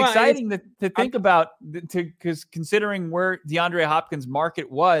exciting to think about. Because considering where DeAndre Hopkins' market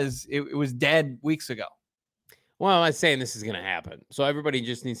was, it was dead weeks ago. Well, I'm not saying this is going to happen, so everybody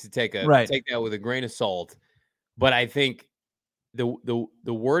just needs to take that with a grain of salt. But I think the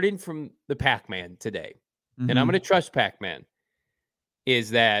wording from the Pac-Man today, and I'm going to trust Pac-Man, is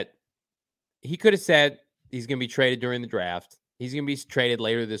that he could have said he's going to be traded during the draft. He's going to be traded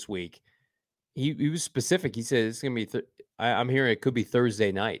later this week. He was specific. He said it's going to be I'm hearing it could be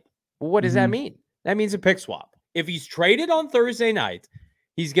Thursday night. Well, what does that mean? That means a pick swap. If he's traded on Thursday night,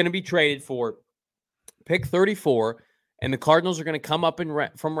 he's going to be traded for pick 34, and the Cardinals are going to come up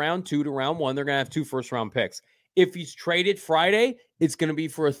from round 2 to round 1. They're going to have 2 first-round picks. If he's traded Friday, it's going to be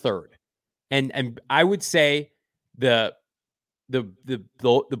for a third. And I would say the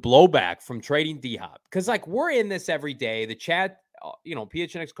blowback from trading D-Hop, because we're in this every day. The chat,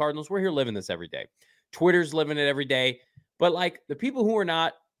 PHNX Cardinals, we're here living this every day. Twitter's living it every day. But the people who are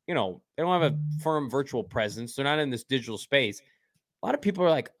not, they don't have a firm virtual presence. They're not in this digital space. A lot of people are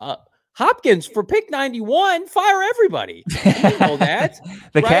like, Hopkins for pick 91, fire everybody. You know that.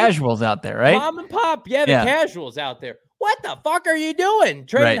 The casuals out there, right? Mom and pop. Yeah, the casuals out there. What the fuck are you doing?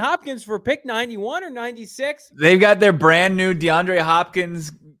 Trading Hopkins for pick 91 or 96? They've got their brand new DeAndre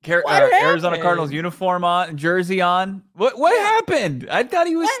Hopkins Arizona Cardinals uniform on, jersey on. What happened? I thought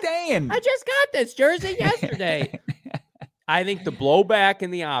he was staying. I just got this jersey yesterday. I think the blowback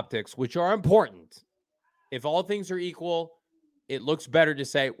and the optics, which are important, if all things are equal, it looks better to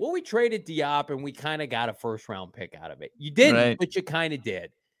say, well, we traded Diop and we kind of got a first-round pick out of it. You didn't, but you kind of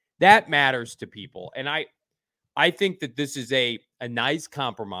did. That matters to people. And I think that this is a nice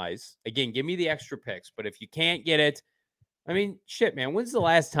compromise. Again, give me the extra picks, but if you can't get it, I mean, shit, man, when's the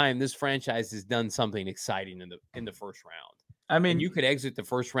last time this franchise has done something exciting in the first round? I mean, you could exit the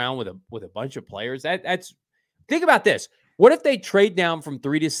first round with a bunch of players. That's think about this. What if they trade down from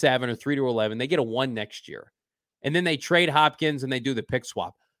 3 to 7 or 3 to 11? They get a 1 next year, and then they trade Hopkins and they do the pick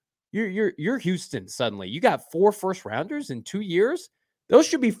swap. You're Houston suddenly. You got 4 first rounders in 2 years. Those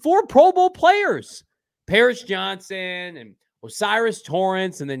should be 4 Pro Bowl players. Paris Johnson and Osiris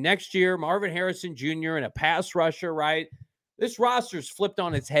Torrance, and then next year Marvin Harrison Jr. and a pass rusher. Right, this roster's flipped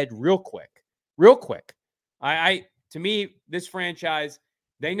on its head real quick. To me, this franchise,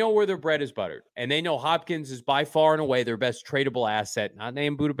 they know where their bread is buttered, and they know Hopkins is by far and away their best tradable asset, not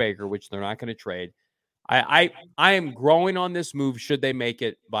named Budda Baker, which they're not going to trade. I am growing on this move should they make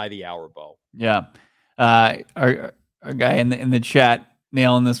it by the hour, Bo. Yeah. Our guy in the chat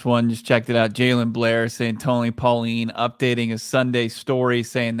nailing this one, just checked it out. Jalen Blair saying Tony Pauline updating his Sunday story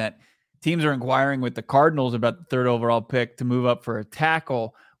saying that teams are inquiring with the Cardinals about the 3rd overall pick to move up for a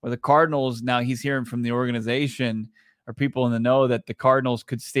tackle, where the Cardinals, now he's hearing from the organization or people in the know that the Cardinals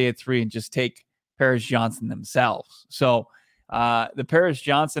could stay at 3 and just take Paris Johnson themselves. So the Paris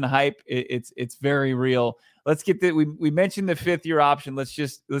Johnson hype, it's very real. Let's get that. We mentioned the 5th-year option. Let's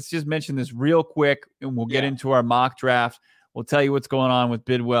just mention this real quick, and we'll get into our mock draft. We'll tell you what's going on with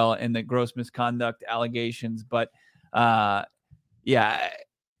Bidwell and the gross misconduct allegations. But so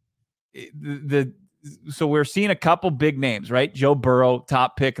we're seeing a couple big names, right? Joe Burrow,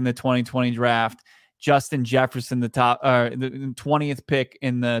 top pick in the 2020 draft. Justin Jefferson, the 20th pick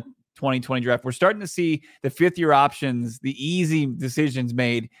in the 2020 draft. We're starting to see the 5th-year options, the easy decisions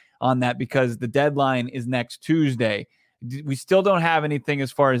made on that because the deadline is next Tuesday. We still don't have anything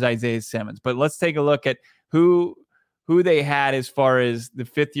as far as Isaiah Simmons, but let's take a look at who they had as far as the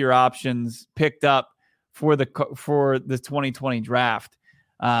 5th-year options picked up for the 2020 draft.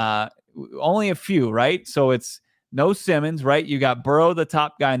 only a few, right? So it's no Simmons, right? You got Burrow, the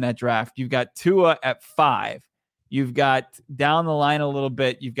top guy in that draft. You've got Tua at 5. You've got down the line a little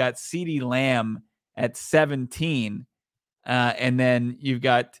bit. You've got CeeDee Lamb at 17. And then you've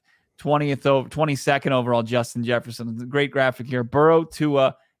got 22nd overall, Justin Jefferson. Great graphic here. Burrow,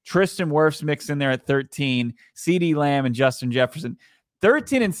 Tua, Tristan Wirfs mixed in there at 13, CeeDee Lamb and Justin Jefferson.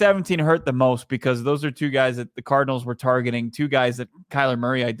 13 and 17 hurt the most because those are two guys that the Cardinals were targeting, two guys that Kyler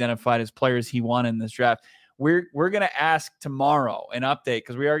Murray identified as players he won in this draft. We're going to ask tomorrow an update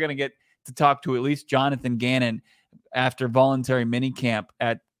because we are going to get to talk to at least Jonathan Gannon after voluntary minicamp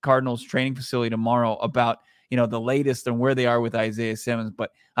at Cardinals training facility tomorrow about the latest and where they are with Isaiah Simmons.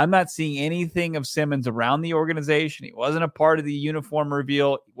 But I'm not seeing anything of Simmons around the organization. He wasn't a part of the uniform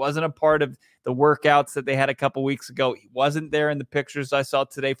reveal. He wasn't a part of the workouts that they had a couple weeks ago. He wasn't there in the pictures I saw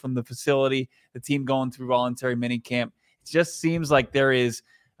today from the facility, the team going through voluntary minicamp. It just seems like there is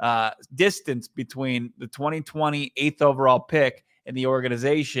distance between the 2020 8th overall pick and the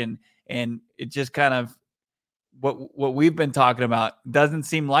organization. And it just kind of, what we've been talking about, doesn't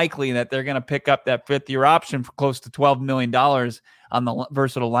seem likely that they're going to pick up that 5th-year option for close to $12 million on the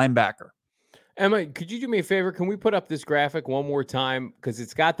versatile linebacker. Emma, could you do me a favor? Can we put up this graphic one more time? Because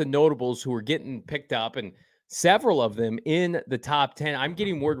it's got the notables who are getting picked up, and several of them in the top 10. I'm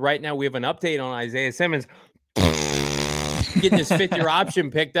getting word right now we have an update on Isaiah Simmons getting his 5th-year option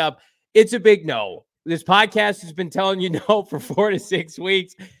picked up. It's a big no. This podcast has been telling you no for 4 to 6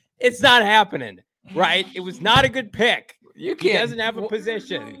 weeks. It's not happening. Right? It was not a good pick. He doesn't have a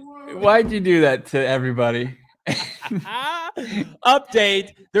position. Why'd you do that to everybody?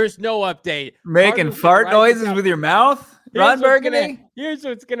 Update. There's no update. Making fart noises with your mouth? Ron Burgundy? Here's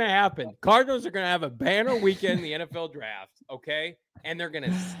what's going to happen. Cardinals are going to have a banner weekend in the NFL draft, okay? And they're going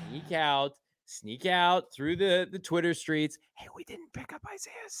to sneak out through the Twitter streets. Hey, we didn't pick up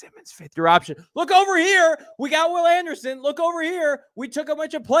Isaiah Simmons' 5th-year option. Look over here. We got Will Anderson. Look over here. We took a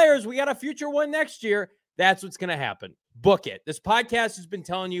bunch of players. We got a future one next year. That's what's going to happen. Book it. This podcast has been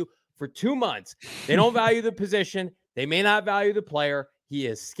telling you for 2 months. They don't value the position. They may not value the player. He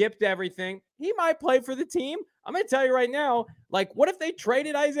has skipped everything. He might play for the team. I'm going to tell you right now, what if they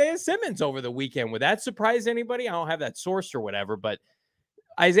traded Isaiah Simmons over the weekend? Would that surprise anybody? I don't have that source or whatever, but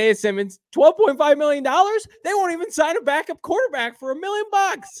Isaiah Simmons, $12.5 million. They won't even sign a backup quarterback for $1 million.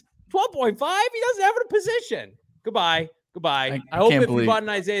 12.5. He doesn't have a position. Goodbye. I hope if you bought an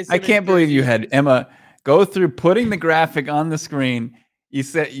Isaiah Simmons, I can't believe you had Emma go through putting the graphic on the screen. You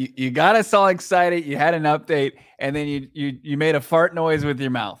said you got us all excited. You had an update, and then you made a fart noise with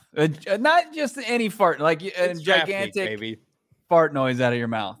your mouth. Not just any fart, like a gigantic fart noise out of your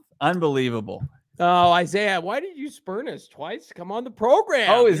mouth. Unbelievable. Oh, Isaiah, why did you spurn us twice? Come on the program.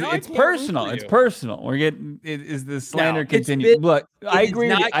 Oh, it's personal. It's personal. We're getting is the slander continue? Look, I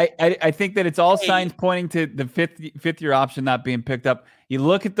agree. I think that it's all signs pointing to the fifth year option not being picked up. You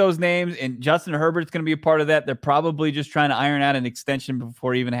look at those names, and Justin Herbert's going to be a part of that. They're probably just trying to iron out an extension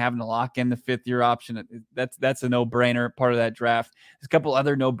before even having to lock in the 5th year option. That's a no-brainer, part of that draft. There's a couple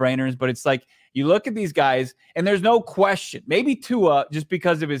other no-brainers, but it's like you look at these guys, and there's no question. Maybe Tua just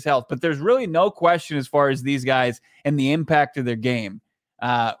because of his health, but there's really no question as far as these guys and the impact of their game.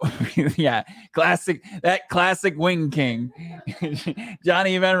 Yeah, classic wing king,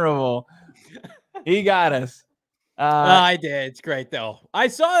 Johnny Venerable. He got us. I did. It's great though. I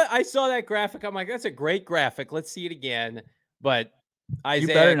saw that graphic. I'm like, that's a great graphic. Let's see it again. But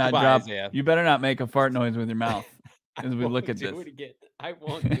Isaiah, you better not make a fart noise with your mouth as we look at this. I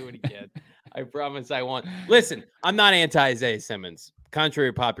won't do it again. I promise I won't. Listen, I'm not anti-Isaiah Simmons, contrary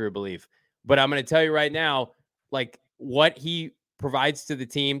to popular belief. But I'm going to tell you right now, what he provides to the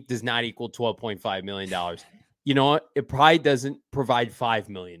team does not equal $12.5 million. You know what? It probably doesn't provide $5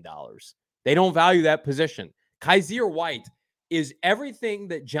 million. They don't value that position. Kaiser White is everything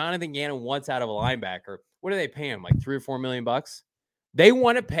that Jonathan Gannon wants out of a linebacker. What do they pay him? Like $3 or $4 million? They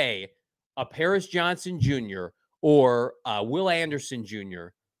want to pay a Paris Johnson Jr. or Will Anderson Jr.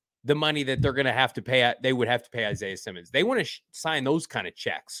 the money that they're going to have to pay. They would have to pay Isaiah Simmons. They want to sign those kind of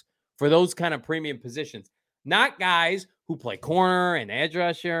checks for those kind of premium positions, not guys who play corner and edge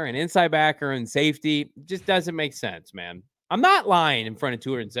rusher and inside backer and safety. It just doesn't make sense, man. I'm not lying in front of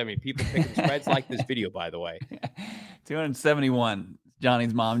 270 people picking spreads like this video, by the way. 271.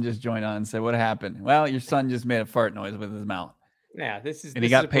 Johnny's mom just joined on and said, "What happened?" Well, your son just made a fart noise with his mouth. Yeah, he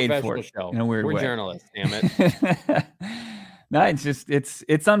got paid for it show. In a weird way. We're journalists, damn it. No,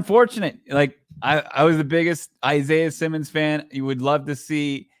 it's unfortunate. I was the biggest Isaiah Simmons fan. You would love to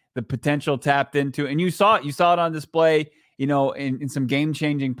see the potential tapped into, and you saw it on display. in some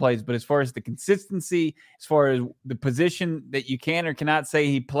game-changing plays. But as far as the consistency, as far as the position that you can or cannot say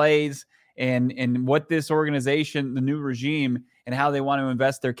he plays, and what this organization, the new regime, and how they want to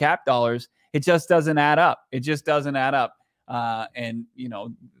invest their cap dollars, it just doesn't add up. It just doesn't add up. And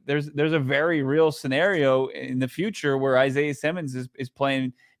there's a very real scenario in the future where Isaiah Simmons is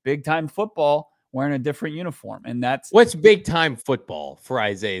playing big-time football wearing a different uniform. And that's what's big-time football for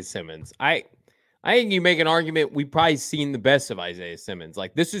Isaiah Simmons. I think you make an argument we've probably seen the best of Isaiah Simmons.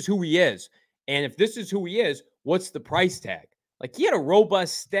 Like, this is who he is. And if this is who he is, what's the price tag? Like, he had a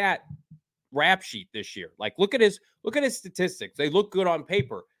robust stat rap sheet this year. Like, look at his statistics. They look good on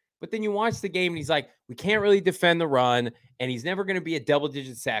paper. But then you watch the game and he's like, we can't really defend the run, and he's never going to be a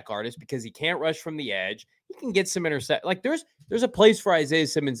double-digit sack artist because he can't rush from the edge. He can get some intercept. Like, there's a place for Isaiah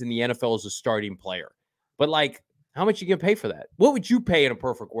Simmons in the NFL as a starting player. But, like, how much you going to pay for that? What would you pay in a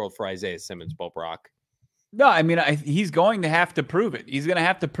perfect world for Isaiah Simmons, Bo Brock? No, I mean, he's going to have to prove it. He's going to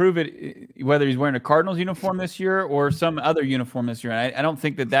have to prove it whether he's wearing a Cardinals uniform this year or some other uniform this year. And I don't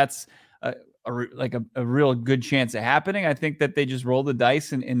think that's a real good chance of happening. I think that they just roll the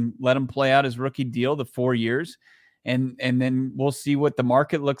dice and let him play out his rookie deal, the 4 years. And then we'll see what the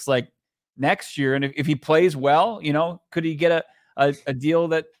market looks like next year. And if he plays well, could he get a deal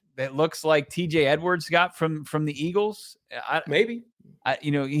that looks like TJ Edwards got from the Eagles? Maybe.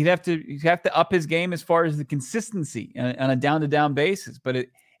 He'd have to up his game as far as the consistency on a down-to-down basis, but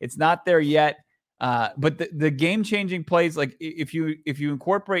it's not there yet. But the game-changing plays, like if you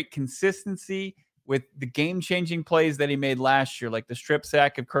incorporate consistency with the game-changing plays that he made last year, like the strip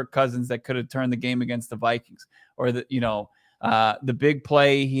sack of Kirk Cousins that could have turned the game against the Vikings, or the big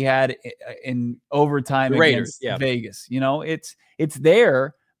play he had in overtime against Vegas. It's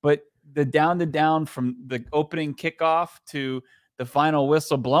there, but the down-to-down from the opening kickoff to the final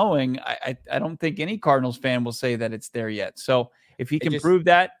whistle blowing, I don't think any Cardinals fan will say that it's there yet. So if he can prove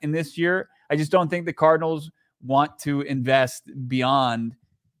that in this year, I just don't think the Cardinals want to invest beyond,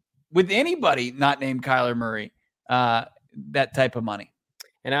 with anybody not named Kyler Murray, that type of money.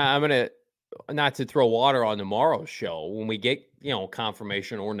 And I'm going to, not to throw water on tomorrow's show when we get,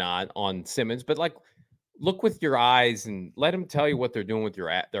 confirmation or not on Simmons, but like, look with your eyes and let them tell you what they're doing with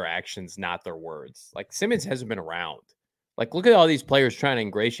their actions, not their words. Like, Simmons hasn't been around. Like, look at all these players trying to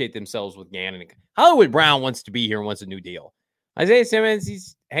ingratiate themselves with Gannon. Hollywood Brown wants to be here and wants a new deal. Isaiah Simmons,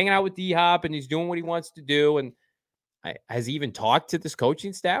 he's hanging out with D-Hop and he's doing what he wants to do. And has he even talked to this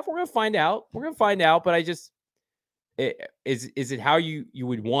coaching staff? We're going to find out. But I just, is it how you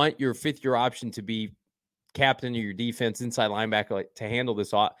would want your fifth-year option to be captain of your defense, inside linebacker, to handle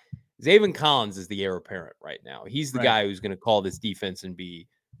this? Zaven Collins is the heir apparent right now. He's the guy who's going to call this defense and be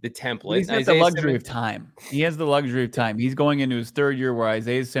the template. Well, he's got the luxury of time. He has the luxury of time. He's going into his third year, where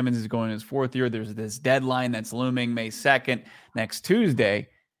Isaiah Simmons is going into his fourth year. There's this deadline that's looming May 2nd, next Tuesday.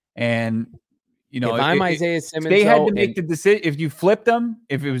 And, if I'm Isaiah Simmons, they had to make the decision. If you flipped them,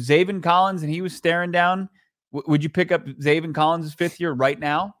 if it was Zaven Collins and he was staring down, would you pick up Zaven Collins' fifth year right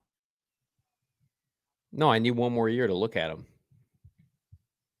now? No, I need one more year to look at him.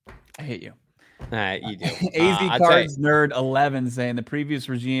 I hate you. You do. AZ Cards Nerd 11 saying the previous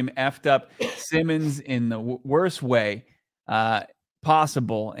regime effed up Simmons in the worst way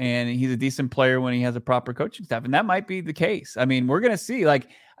possible, and he's a decent player when he has a proper coaching staff, and that might be the case. I mean, we're going to see. Like,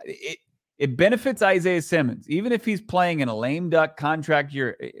 it benefits Isaiah Simmons, even if he's playing in a lame duck contract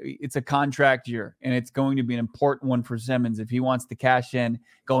year. It's a contract year, and it's going to be an important one for Simmons if he wants to cash in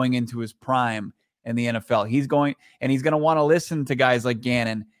going into his prime in the NFL. He's going to want to listen to guys like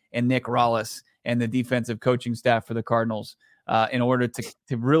Gannon and Nick Rollis and the defensive coaching staff for the Cardinals in order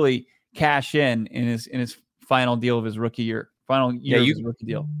to really cash in his final deal of his rookie year, of his rookie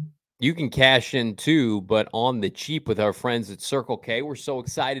deal. You can cash in too, but on the cheap with our friends at Circle K. We're so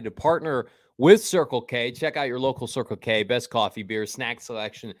excited to partner with Circle K. Check out your local Circle K, best coffee, beer, snack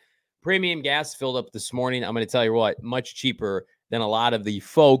selection, premium gas filled up this morning. I'm going to tell you what, much cheaper than a lot of the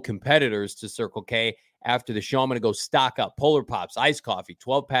faux competitors to Circle K. After the show, I'm going to go stock up Polar Pops, iced coffee,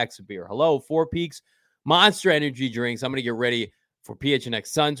 12 packs of beer. Hello, 4 Peaks, Monster Energy drinks. I'm going to get ready for PHNX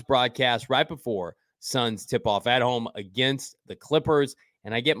Suns broadcast right before Suns tip off at home against the Clippers.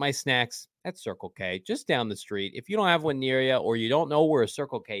 And I get my snacks at Circle K just down the street. If you don't have one near you or you don't know where a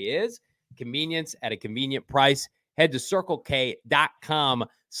Circle K is, convenience at a convenient price, head to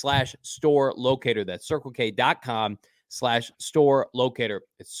circlek.com/store locator. That's circlek.com/store locator.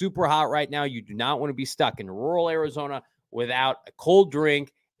 It's super hot right now. You do not want to be stuck in rural Arizona without a cold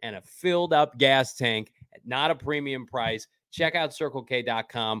drink and a filled up gas tank at not a premium price. Check out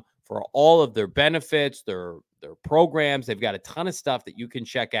circlek.com for all of their benefits, their programs. They've got a ton of stuff that you can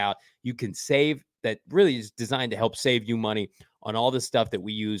check out. You can save that really is designed to help save you money on all the stuff that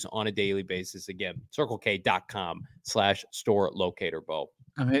we use on a daily basis. Again, CircleK.com/store locator, Bo.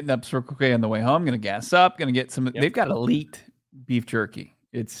 I'm hitting up Circle K on the way home. I'm going to gas up. Going to get some. Yep. They've got elite beef jerky.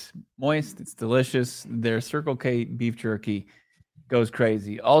 It's moist. It's delicious. Their Circle K beef jerky goes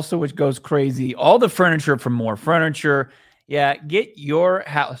crazy. Also, which goes crazy, all the furniture from More Furniture. Yeah, get your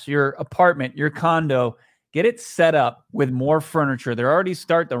house, your apartment, your condo, get it set up with More Furniture. They're already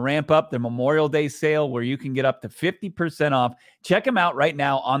starting to ramp up their Memorial Day sale where you can get up to 50% off. Check them out right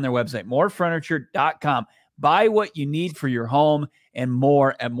now on their website, morefurniture.com. Buy what you need for your home and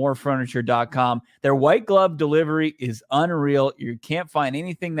more at morefurniture.com. Their white glove delivery is unreal. You can't find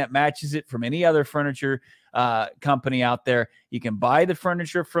anything that matches it from any other furniture company out there. You can buy the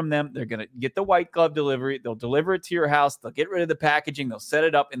furniture from them. They're going to get the white glove delivery. They'll deliver it to your house. They'll get rid of the packaging. They'll set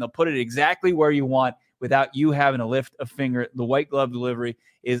it up and they'll put it exactly where you want without you having to lift a finger. The white glove delivery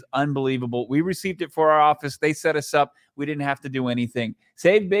is unbelievable. We received it for our office. They set us up. We didn't have to do anything.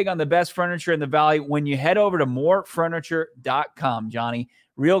 Save big on the best furniture in the Valley when you head over to morefurniture.com, Johnny.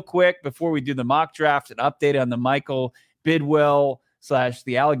 Real quick, before we do the mock draft, an update on the Michael Bidwell /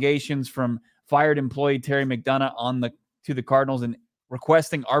 the allegations from fired employee Terry McDonough to the Cardinals and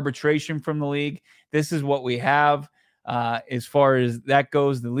requesting arbitration from the league. This is what we have. As far as that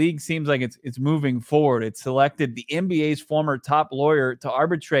goes, the league seems like it's moving forward. It selected the NBA's former top lawyer to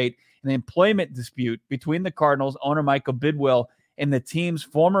arbitrate an employment dispute between the Cardinals owner Michael Bidwell and the team's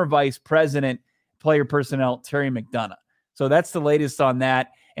former vice president, player personnel, Terry McDonough. So that's the latest on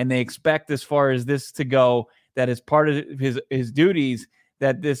that. And they expect, as far as this to go, that as part of his duties,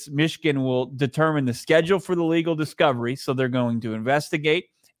 that this Michigan will determine the schedule for the legal discovery. So they're going to investigate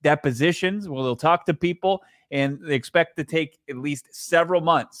depositions. Well, they'll talk to people, and they expect to take at least several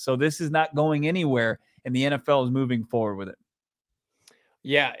months. So this is not going anywhere, and the NFL is moving forward with it.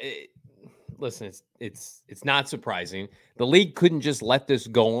 Yeah, listen, it's not surprising. The league couldn't just let this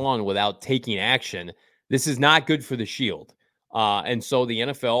go on without taking action. This is not good for the Shield. And so the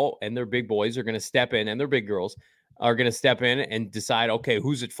NFL and their big boys are going to step in, and their big girls are going to step in and decide, okay,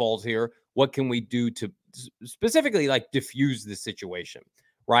 who's at fault here? What can we do to specifically diffuse the situation,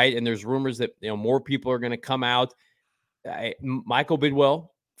 right? And there's rumors that more people are going to come out. Michael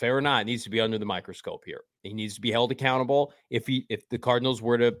Bidwell, fair or not, needs to be under the microscope here. He needs to be held accountable. If the Cardinals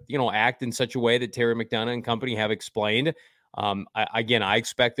were to act in such a way that Terry McDonough and company have explained, I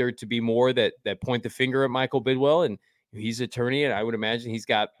expect there to be more that point the finger at Michael Bidwell, and he's attorney, and I would imagine he's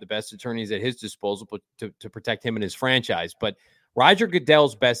got the best attorneys at his disposal to protect him and his franchise. But Roger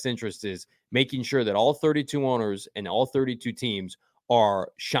Goodell's best interest is making sure that all 32 owners and all 32 teams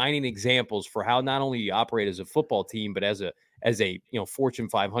are shining examples for how not only you operate as a football team, but as a Fortune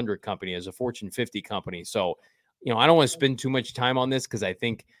 500 company, as a Fortune 50 company. So, I don't want to spend too much time on this because I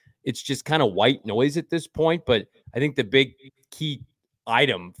think it's just kind of white noise at this point. But I think the big key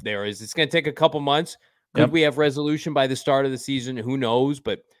item there is it's going to take a couple months. Could we have resolution by the start of the season? Who knows?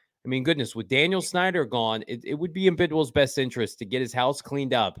 But I mean, goodness, with Daniel Snyder gone, it would be in Bidwell's best interest to get his house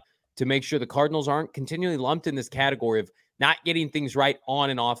cleaned up to make sure the Cardinals aren't continually lumped in this category of not getting things right on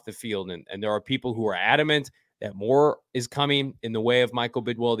and off the field. And there are people who are adamant that more is coming in the way of Michael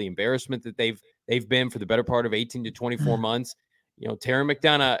Bidwell, the embarrassment that they've been for the better part of 18 to 24 months. Terry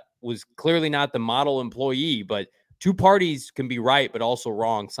McDonough was clearly not the model employee, but two parties can be right, but also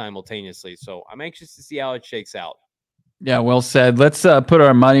wrong simultaneously. So I'm anxious to see how it shakes out. Yeah, well said. Let's put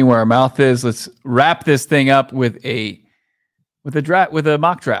our money where our mouth is. Let's wrap this thing up with a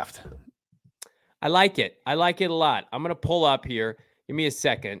mock draft. I like it. I like it a lot. I'm going to pull up here. Give me a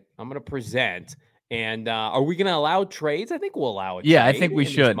second. I'm going to present. And are we going to allow trades? I think we'll allow it. Yeah, I think we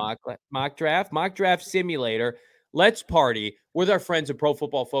should. Mock draft simulator. Let's party with our friends at Pro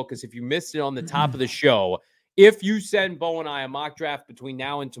Football Focus. If you missed it on the top of the show, if you send Bo and I a mock draft between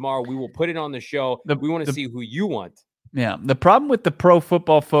now and tomorrow, we will put it on the show. We want to see who you want. Yeah. The problem with the Pro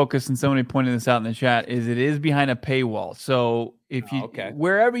Football Focus, and somebody pointed this out in the chat, is it is behind a paywall. So if you,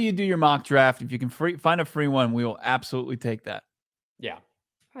 wherever you do your mock draft, if you can find a free one, we will absolutely take that. Yeah.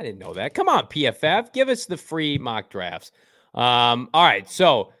 I didn't know that. Come on, PFF. Give us the free mock drafts. All right.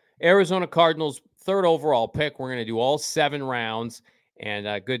 So Arizona Cardinals, 3rd overall pick. We're going to do all 7 rounds.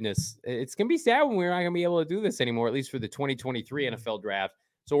 And goodness, it's going to be sad when we're not going to be able to do this anymore, at least for the 2023 NFL draft.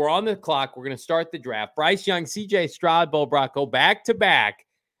 So we're on the clock. We're going to start the draft. Bryce Young, CJ Stroud, Bo Bracco, back-to-back.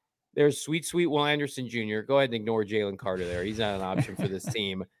 There's sweet Will Anderson Jr. Go ahead and ignore Jalen Carter there. He's not an option for this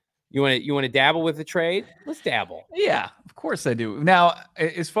team. You want to dabble with the trade? Let's dabble. Yeah, of course I do. Now,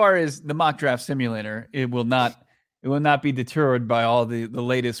 as far as the mock draft simulator, it will not be deterred by all the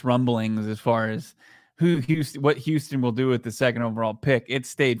latest rumblings as far as what Houston will do with the second overall pick. It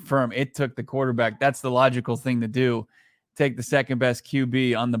stayed firm. It took the quarterback. That's the logical thing to do. Take the second best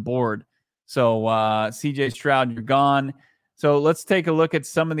QB on the board. So CJ Stroud, you're gone. So let's take a look at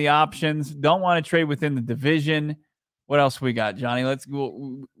some of the options. Don't want to trade within the division. What else we got, Johnny?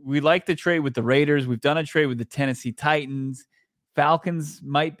 We like to trade with the Raiders. We've done a trade with the Tennessee Titans. Falcons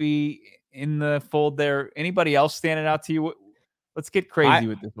might be in the fold there. Anybody else standing out to you? Let's get crazy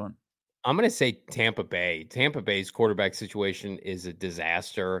with this one. I'm going to say Tampa Bay. Tampa Bay's quarterback situation is a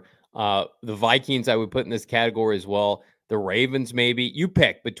disaster. The Vikings I would put in this category as well. The Ravens, maybe. You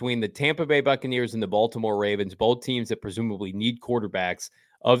pick between the Tampa Bay Buccaneers and the Baltimore Ravens, both teams that presumably need quarterbacks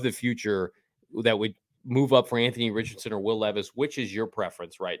of the future that would move up for Anthony Richardson or Will Levis. Which is your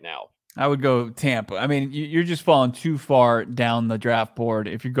preference right now? I would go Tampa. I mean, you're just falling too far down the draft board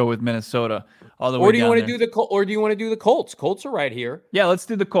if you go with Minnesota all the way down. Or do you want to do the Colts? Colts are right here. Yeah, let's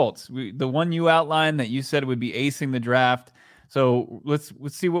do the Colts. The one you outlined that you said would be acing the draft. So let's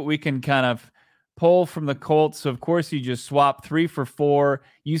see what we can kind of pull from the Colts. So of course you just swap 3 for 4.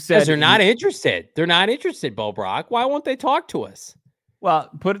 You said they're not interested. They're not interested, Bo Brock. Why won't they talk to us? Well,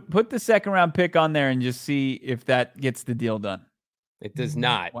 put the second round pick on there and just see if that gets the deal done. It does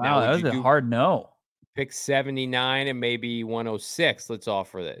not. Wow, that was a hard no. Pick 79 and maybe 106. Let's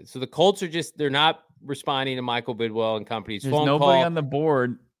offer that. So the Colts they're not responding to Michael Bidwell and company's There's phone call. There's nobody on the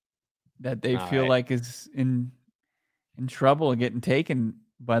board that they feel like is in trouble getting taken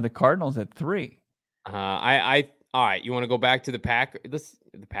by the Cardinals at 3. All right. You want to go back to the Packers?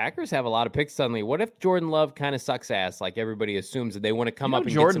 The Packers have a lot of picks suddenly. What if Jordan Love kind of sucks ass like everybody assumes that they want to come up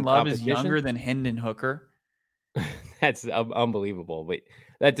and Jordan get some Love is younger than Hendon Hooker? That's unbelievable, but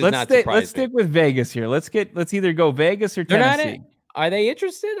that does not surprise me. Let's stick with Vegas here. Let's either go Vegas or Tennessee. Are they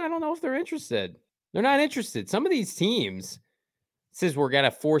interested? I don't know if they're interested. They're not interested. Some of these teams says we're gonna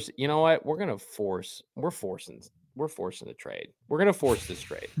force. You know what? We're forcing the trade. We're gonna force this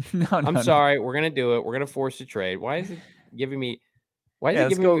trade. I'm sorry. We're gonna do it. We're gonna force the trade. Why is it giving me? Why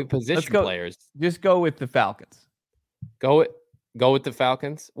is it giving me position players? Just go with the Falcons. Go with the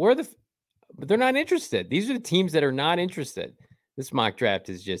Falcons. But they're not interested. These are the teams that are not interested. This mock draft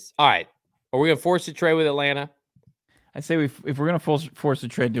is just all right. Are we gonna force a trade with Atlanta? I say if we're gonna force a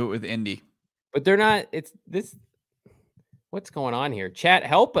trade, do it with Indy. But they're not. It's this. What's going on here? Chat,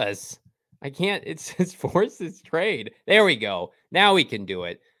 help us. I can't. It's force this trade. There we go. Now we can do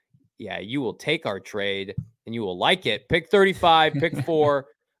it. Yeah, you will take our trade and you will like it. Pick 35, pick 4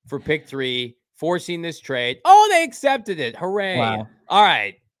 for pick 3, forcing this trade. Oh, they accepted it. Hooray. Wow. All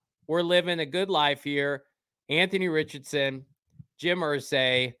right. We're living a good life here. Anthony Richardson, Jim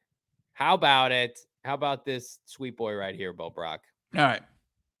Irsay. How about it? How about this sweet boy right here, Bo Brock? All right.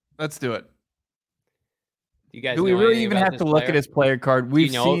 Let's do it. You guys do we really even have to look at his player card? We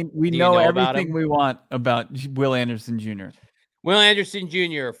know everything we want about Will Anderson Jr. Will Anderson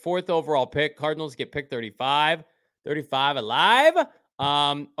Jr., 4th overall pick. Cardinals get pick 35. 35 alive.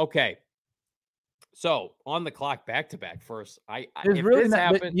 Okay. So on the clock, back-to-back first. If really this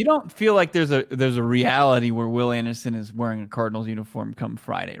happened, you don't feel like there's a reality where Will Anderson is wearing a Cardinals uniform come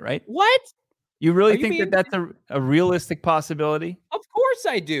Friday, right? What? You really think that's a realistic possibility? Of course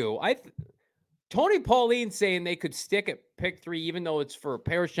I do. Tony Pauline saying they could stick at pick 3 even though it's for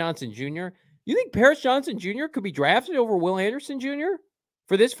Paris Johnson Jr. You think Paris Johnson Jr. could be drafted over Will Anderson Jr.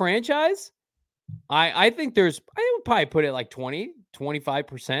 for this franchise? I think I would probably put it like 20,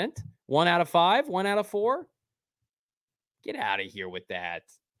 25%. 1 out of 5, 1 out of 4. Get out of here with that.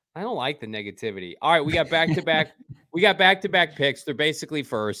 I don't like the negativity. All right, we got back-to-back. We got back-to-back picks. They're basically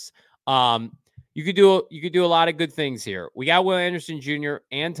first. You could do a lot of good things here. We got Will Anderson Jr.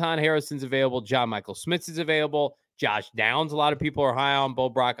 Anton Harrison's available. John Michael Smith is available. Josh Downs. A lot of people are high on. Bo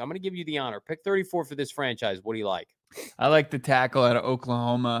Brock. I'm going to give you the honor. Pick 34 for this franchise. What do you like? I like the tackle out of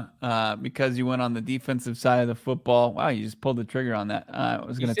Oklahoma because you went on the defensive side of the football. Wow, you just pulled the trigger on that. I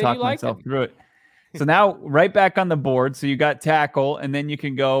was going to talk myself through it. So now right back on the board. So you got tackle, and then you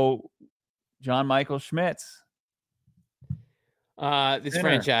can go John Michael Schmitz. This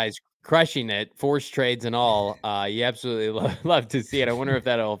franchise crushing it, forced trades and all. You absolutely love to see it. I wonder if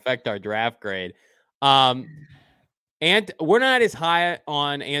that'll affect our draft grade. And we're not as high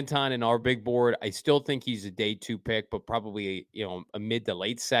on Anton in our big board. I still think he's a day 2 pick, but probably a mid to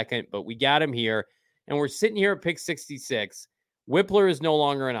late second. But we got him here, and we're sitting here at pick 66. Whippler is no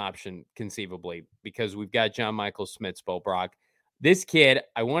longer an option, conceivably, because we've got John Michael Smith, Bo Brock. This kid,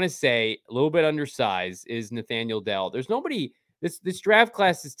 I want to say, a little bit undersized, is Nathaniel Dell. There's nobody. This draft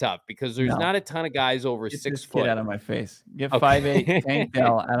class is tough because there's not a ton of guys over 6 foot. Get out of my face. Get 5'8" Tank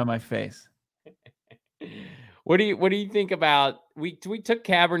Dell out of my face. What do you think about we took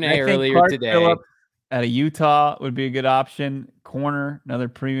Cabernet earlier today? out of Utah would be a good option. Corner, another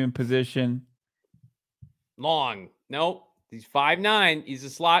premium position. Long. Nope. He's 5'9". He's a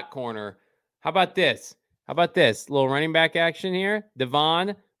slot corner. How about this? Little running back action here.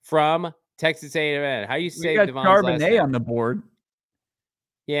 Devon from Texas A&M. How do you say Devon's last name? on the board.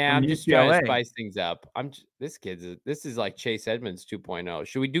 Yeah, I'm just trying to spice things up. This is like Chase Edmonds 2.0.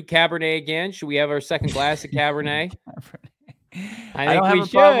 Should we do Cabernet again? Should we have our second glass of Cabernet? I think we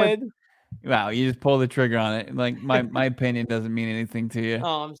should. Wow, you just pull the trigger on it. Like my opinion doesn't mean anything to you.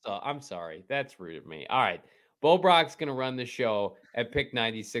 Oh, I'm sorry. That's rude of me. All right. Bo Brock's going to run the show at pick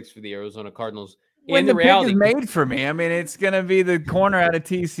 96 for the Arizona Cardinals. When the pick is made for me, I mean, it's going to be the corner out of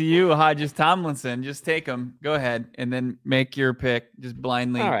TCU, Hodges Tomlinson. Just take him. Go ahead and then make your pick. Just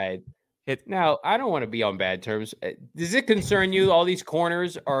blindly. All right. Now, I don't want to be on bad terms. Does it concern you? All these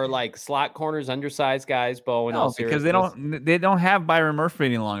corners are like slot corners, undersized guys, Bo. No, because they don't have Byron Murphy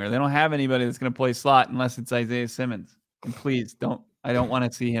any longer. They don't have anybody that's going to play slot unless it's Isaiah Simmons. And please don't. I don't want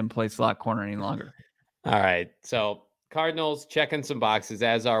to see him play slot corner any longer. All right. So Cardinals checking some boxes,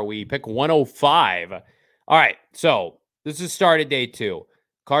 as are we. Pick 105. All right. So this is start of day 2.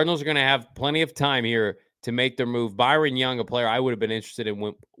 Cardinals are going to have plenty of time here to make their move. Byron Young, a player I would have been interested in,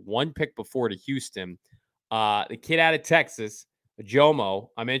 went one pick before to Houston. The kid out of Texas, Jomo,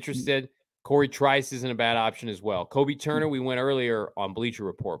 I'm interested. Corey Trice isn't a bad option as well. Kobe Turner, we went earlier on Bleacher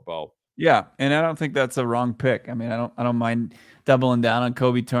Report, Bo. Yeah, and I don't think that's a wrong pick. I mean, I don't mind doubling down on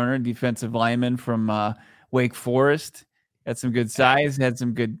Kobe Turner, defensive lineman from Wake Forest. Had some good size, had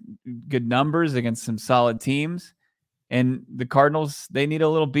some good numbers against some solid teams. And the Cardinals, they need a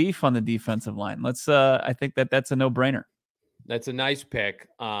little beef on the defensive line. I think that's a no-brainer. That's a nice pick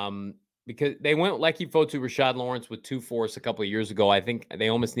because they went Lecky Fotu, Rashad Lawrence with 2 force a couple of years ago. I think they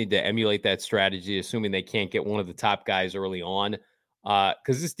almost need to emulate that strategy, assuming they can't get one of the top guys early on.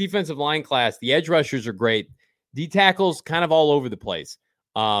 Because this defensive line class, the edge rushers are great. D tackles kind of all over the place.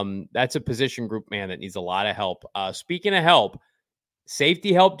 That's a position group, man, that needs a lot of help. Speaking of help,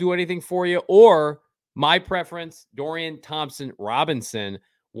 safety help do anything for you? Or my preference, Dorian Thompson-Robinson,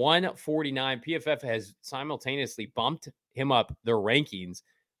 149. PFF has simultaneously bumped him up their rankings.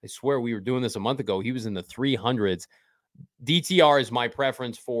 I swear we were doing this a month ago. He was in the 300s. DTR is my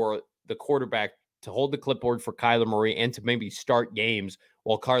preference for the quarterback to hold the clipboard for Kyler Murray and to maybe start games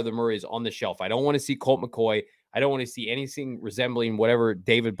while Kyler Murray is on the shelf. I don't want to see Colt McCoy. I don't want to see anything resembling whatever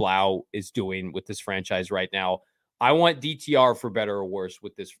David Blau is doing with this franchise right now. I want DTR for better or worse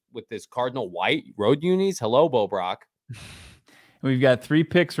with this Cardinal white road unis. Hello, Bo Brock. We've got 3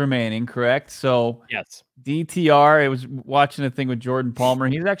 picks remaining, correct? So yes, DTR. I was watching a thing with Jordan Palmer.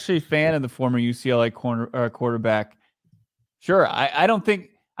 He's actually a fan of the former UCLA quarterback. Sure, I don't think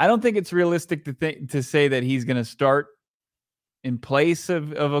it's realistic to say that he's going to start in place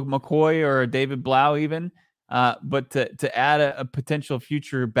of a McCoy or a David Blau even. But to add a potential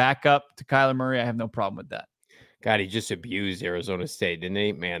future backup to Kyler Murray, I have no problem with that. God, he just abused Arizona State, didn't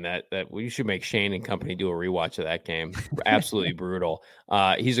he? Man, that we should make Shane and company do a rewatch of that game. Absolutely brutal.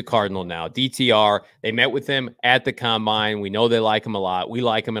 He's a Cardinal now. DTR, they met with him at the Combine. We know they like him a lot. We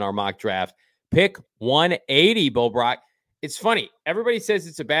like him in our mock draft. Pick 180, Bo Brock. It's funny. Everybody says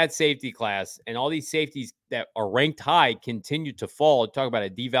it's a bad safety class, and all these safeties that are ranked high continue to fall. Talk about a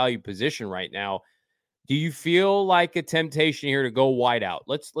devalued position right now. Do you feel like a temptation here to go wide out?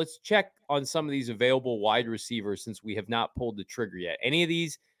 Let's check on some of these available wide receivers since we have not pulled the trigger yet. Any of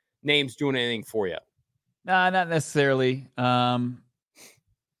these names doing anything for you? Nah, not necessarily. No,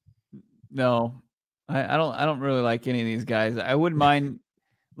 I don't really like any of these guys. I wouldn't mind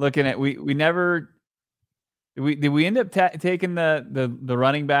looking at. Did we end up taking the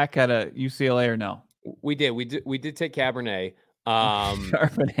running back at a UCLA or no? We did take Cabernet.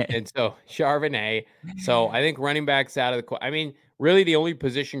 Charbonnet. And so Charbonnet. So I think running backs out of the. I mean, really, the only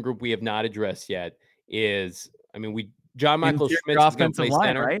position group we have not addressed yet is. I mean, John Michael Schmitz is going to play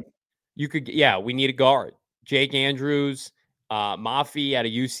center, right? We need a guard. Jake Andrews, Mafi out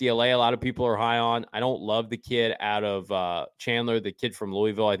of UCLA. A lot of people are high on. I don't love the kid out of Chandler, the kid from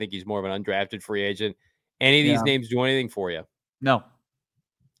Louisville. I think he's more of an undrafted free agent. Any of these names do anything for you? No.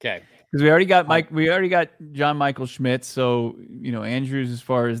 Okay. Because we already got John Michael Schmitz. So, Andrews, as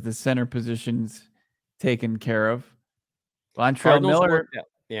far as the center positions taken care of. Vontrell Miller.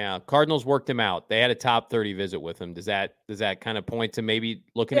 Cardinals worked him out. They had a top 30 visit with him. Does that kind of point to maybe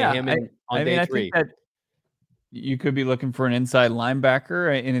looking at him on day 3? I think that you could be looking for an inside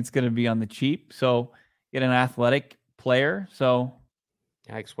linebacker, and it's going to be on the cheap. So get an athletic player. So,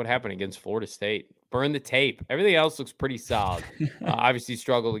 yikes, what happened against Florida State? Burn the tape. Everything else looks pretty solid. Obviously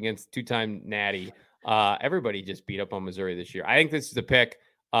struggled against 2-time Natty. Everybody just beat up on Missouri this year. I think this is the pick.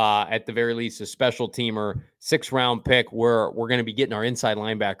 at the very least, a special teamer, 6th-round pick. We're going to be getting our inside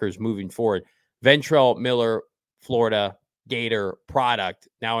linebackers moving forward. Ventrell Miller, Florida Gator product,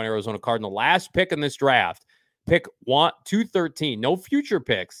 now an Arizona Cardinal. Last pick in this draft, pick 213. No future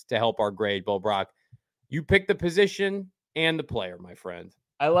picks to help our grade, Bo Brock. You pick the position and the player, my friend.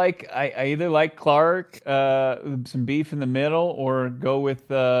 I either like Clark, some beef in the middle, or go with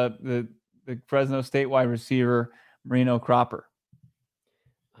the Fresno State wide receiver, Marino Cropper.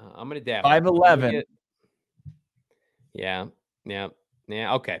 I'm going to dab 5'11". Yeah.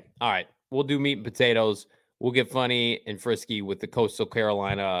 Okay. All right. We'll do meat and potatoes. We'll get funny and frisky with the Coastal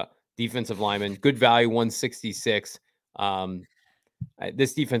Carolina defensive lineman. Good value, 166.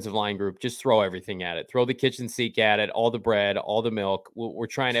 This defensive line group, just throw everything at it. Throw the kitchen sink at it, all the bread, all the milk. We're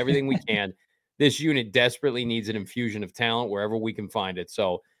trying everything we can. This unit desperately needs an infusion of talent wherever we can find it.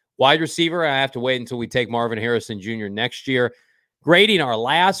 So wide receiver, I have to wait until we take Marvin Harrison Jr. next year. Grading our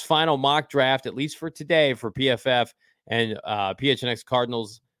last final mock draft, at least for today, for PFF and PHNX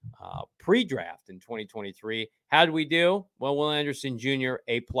Cardinals pre-draft in 2023. How did we do? Well, Will Anderson Jr.,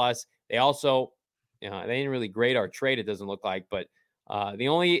 A+. They also, they didn't really grade our trade, it doesn't look like, but the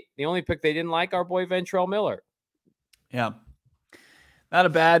only pick they didn't like, our boy Ventrell Miller. Yeah. Not a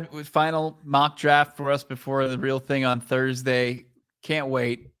bad final mock draft for us before the real thing on Thursday. Can't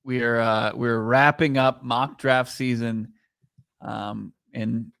wait. We're wrapping up mock draft season.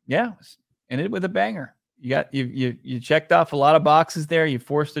 And yeah, ended with a banger. You checked off a lot of boxes there. You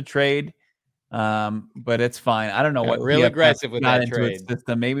forced a trade. But it's fine. I don't know what real aggressive with that trade. Its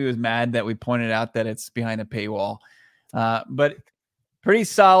system. Maybe he was mad that we pointed out that it's behind a paywall. But pretty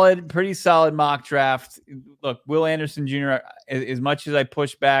solid mock draft. Look, Will Anderson Jr., as much as I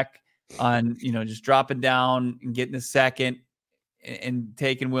push back on, just dropping down and getting a second and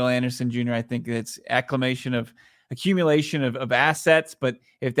taking Will Anderson Jr., I think it's accumulation of assets. But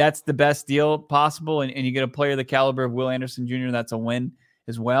if that's the best deal possible and you get a player the caliber of Will Anderson Jr., that's a win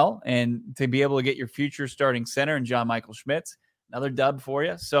as well. And to be able to get your future starting center and John Michael Schmitz, another dub for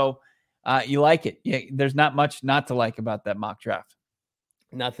you. So you like it. Yeah, there's not much not to like about that mock draft.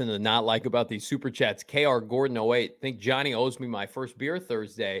 Nothing to not like about these super chats. KR Gordon 08. Think Johnny owes me my first beer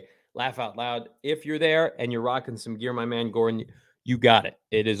Thursday. Laugh out loud. If you're there and you're rocking some gear, my man Gordon, you got it.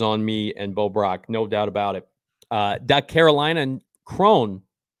 It is on me and Bo Brock. No doubt about it. Duck Carolina and Crone,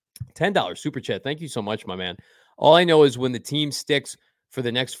 $10 super chat. Thank you so much, my man. All I know is when the team sticks for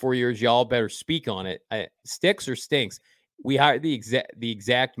the next 4 years, y'all better speak on it. Sticks or stinks? We hired the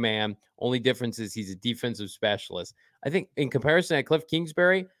exact man. Only difference is he's a defensive specialist. I think in comparison to Cliff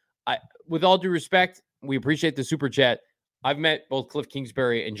Kingsbury, with all due respect, we appreciate the super chat. I've met both Cliff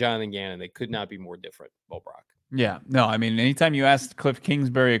Kingsbury and Jonathan Gannon. They could not be more different, Bo Brock. Yeah, no, I mean, anytime you ask Cliff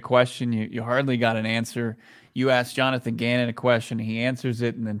Kingsbury a question, you hardly got an answer. You ask Jonathan Gannon a question, he answers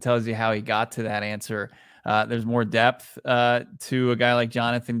it and then tells you how he got to that answer. There's more depth to a guy like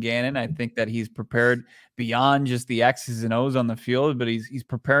Jonathan Gannon. I think that he's prepared beyond just the X's and O's on the field, but he's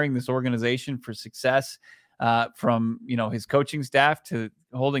preparing this organization for success from his coaching staff to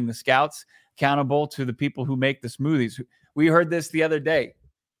holding the scouts accountable to the people who make the smoothies. We heard this the other day,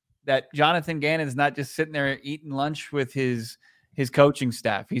 that Jonathan Gannon is not just sitting there eating lunch with his coaching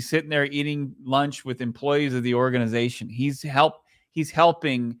staff. He's sitting there eating lunch with employees of the organization. He's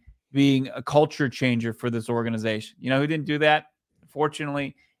helping being a culture changer for this organization. You know who didn't do that?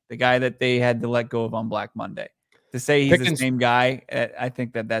 Fortunately, the guy that they had to let go of on Black Monday. To say he's the same guy, I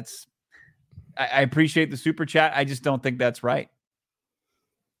think that's I appreciate the super chat. I just don't think that's right.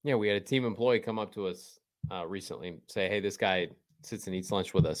 Yeah, we had a team employee come up to us recently and say, hey, this guy sits and eats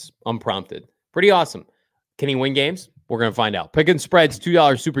lunch with us unprompted. Pretty awesome. Can he win games? We're going to find out. Pick and spreads,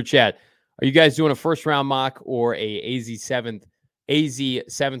 $2 super chat. Are you guys doing a first round mock or a AZ seventh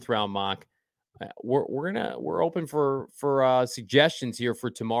round mock? We're open for suggestions here for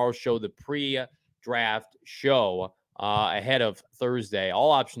tomorrow's show, the pre-draft show ahead of Thursday.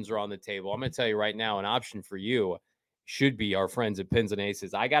 All options are on the table. I'm going to tell you right now, an option for you should be our friends at Pins and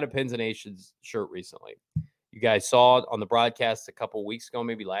Aces. I got a Pins and Aces shirt recently. You guys saw it on the broadcast a couple weeks ago,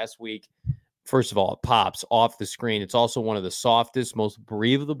 maybe last week. First of all, it pops off the screen. It's also one of the softest, most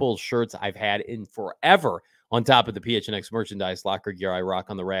breathable shirts I've had in forever, on top of the PHNX merchandise locker gear I rock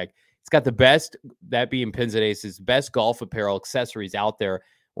on the rag. It's got the best, that being Pins and Aces, best golf apparel accessories out there.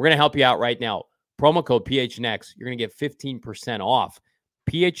 We're going to help you out right now. Promo code PHNX. You're going to get 15% off.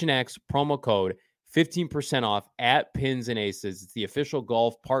 PHNX promo code, 15% off at Pins and Aces. It's the official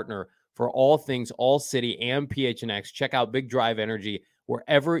golf partner for all things All City and PHNX. Check out Big Drive Energy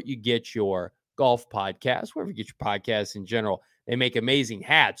wherever you get your golf podcasts, wherever you get your podcasts in general. They make amazing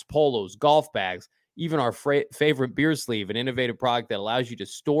hats, polos, golf bags. even our favorite beer sleeve, an innovative product that allows you to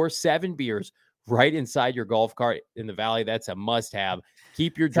store 7 beers right inside your golf cart in the Valley. That's a must-have.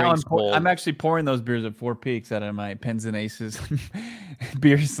 Keep your drinks cold. I'm actually pouring those beers at Four Peaks out of my Pins and Aces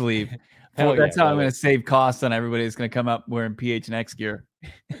beer sleeve. That's how I'm going to save costs on everybody that's going to come up wearing PHNX gear.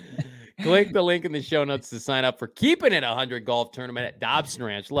 Click the link in the show notes to sign up for Keeping It 100 golf tournament at Dobson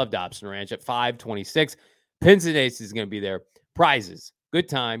Ranch. Love Dobson Ranch at 526. Pins and Aces is going to be there. Prizes, good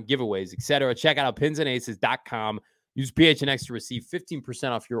time, giveaways, etc. Check out pinsandaces.com. Use PHNX to receive 15%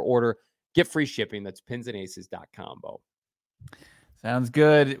 off your order. Get free shipping. That's pinsandaces.com, Bo. Sounds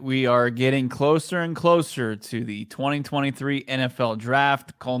good. We are getting closer and closer to the 2023 NFL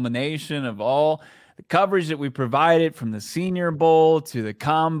Draft, culmination of all the coverage that we provided from the Senior Bowl to the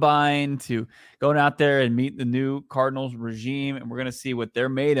Combine to going out there and meet the new Cardinals regime. And we're going to see what they're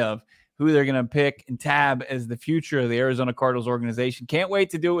made of, who they're going to pick and tab as the future of the Arizona Cardinals organization. Can't wait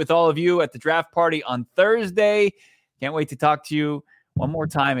to do it with all of you at the draft party on Thursday. Can't wait to talk to you one more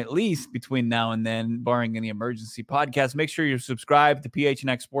time, at least between now and then, barring any emergency podcast. Make sure you're subscribed to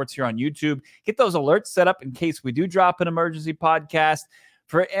PHNX Sports here on YouTube. Get those alerts set up in case we do drop an emergency podcast.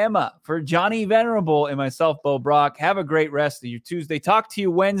 For Emma, for Johnny Venerable, and myself, Bo Brock, have a great rest of your Tuesday. Talk to you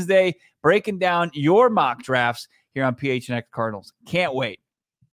Wednesday, breaking down your mock drafts here on PHNX Cardinals. Can't wait.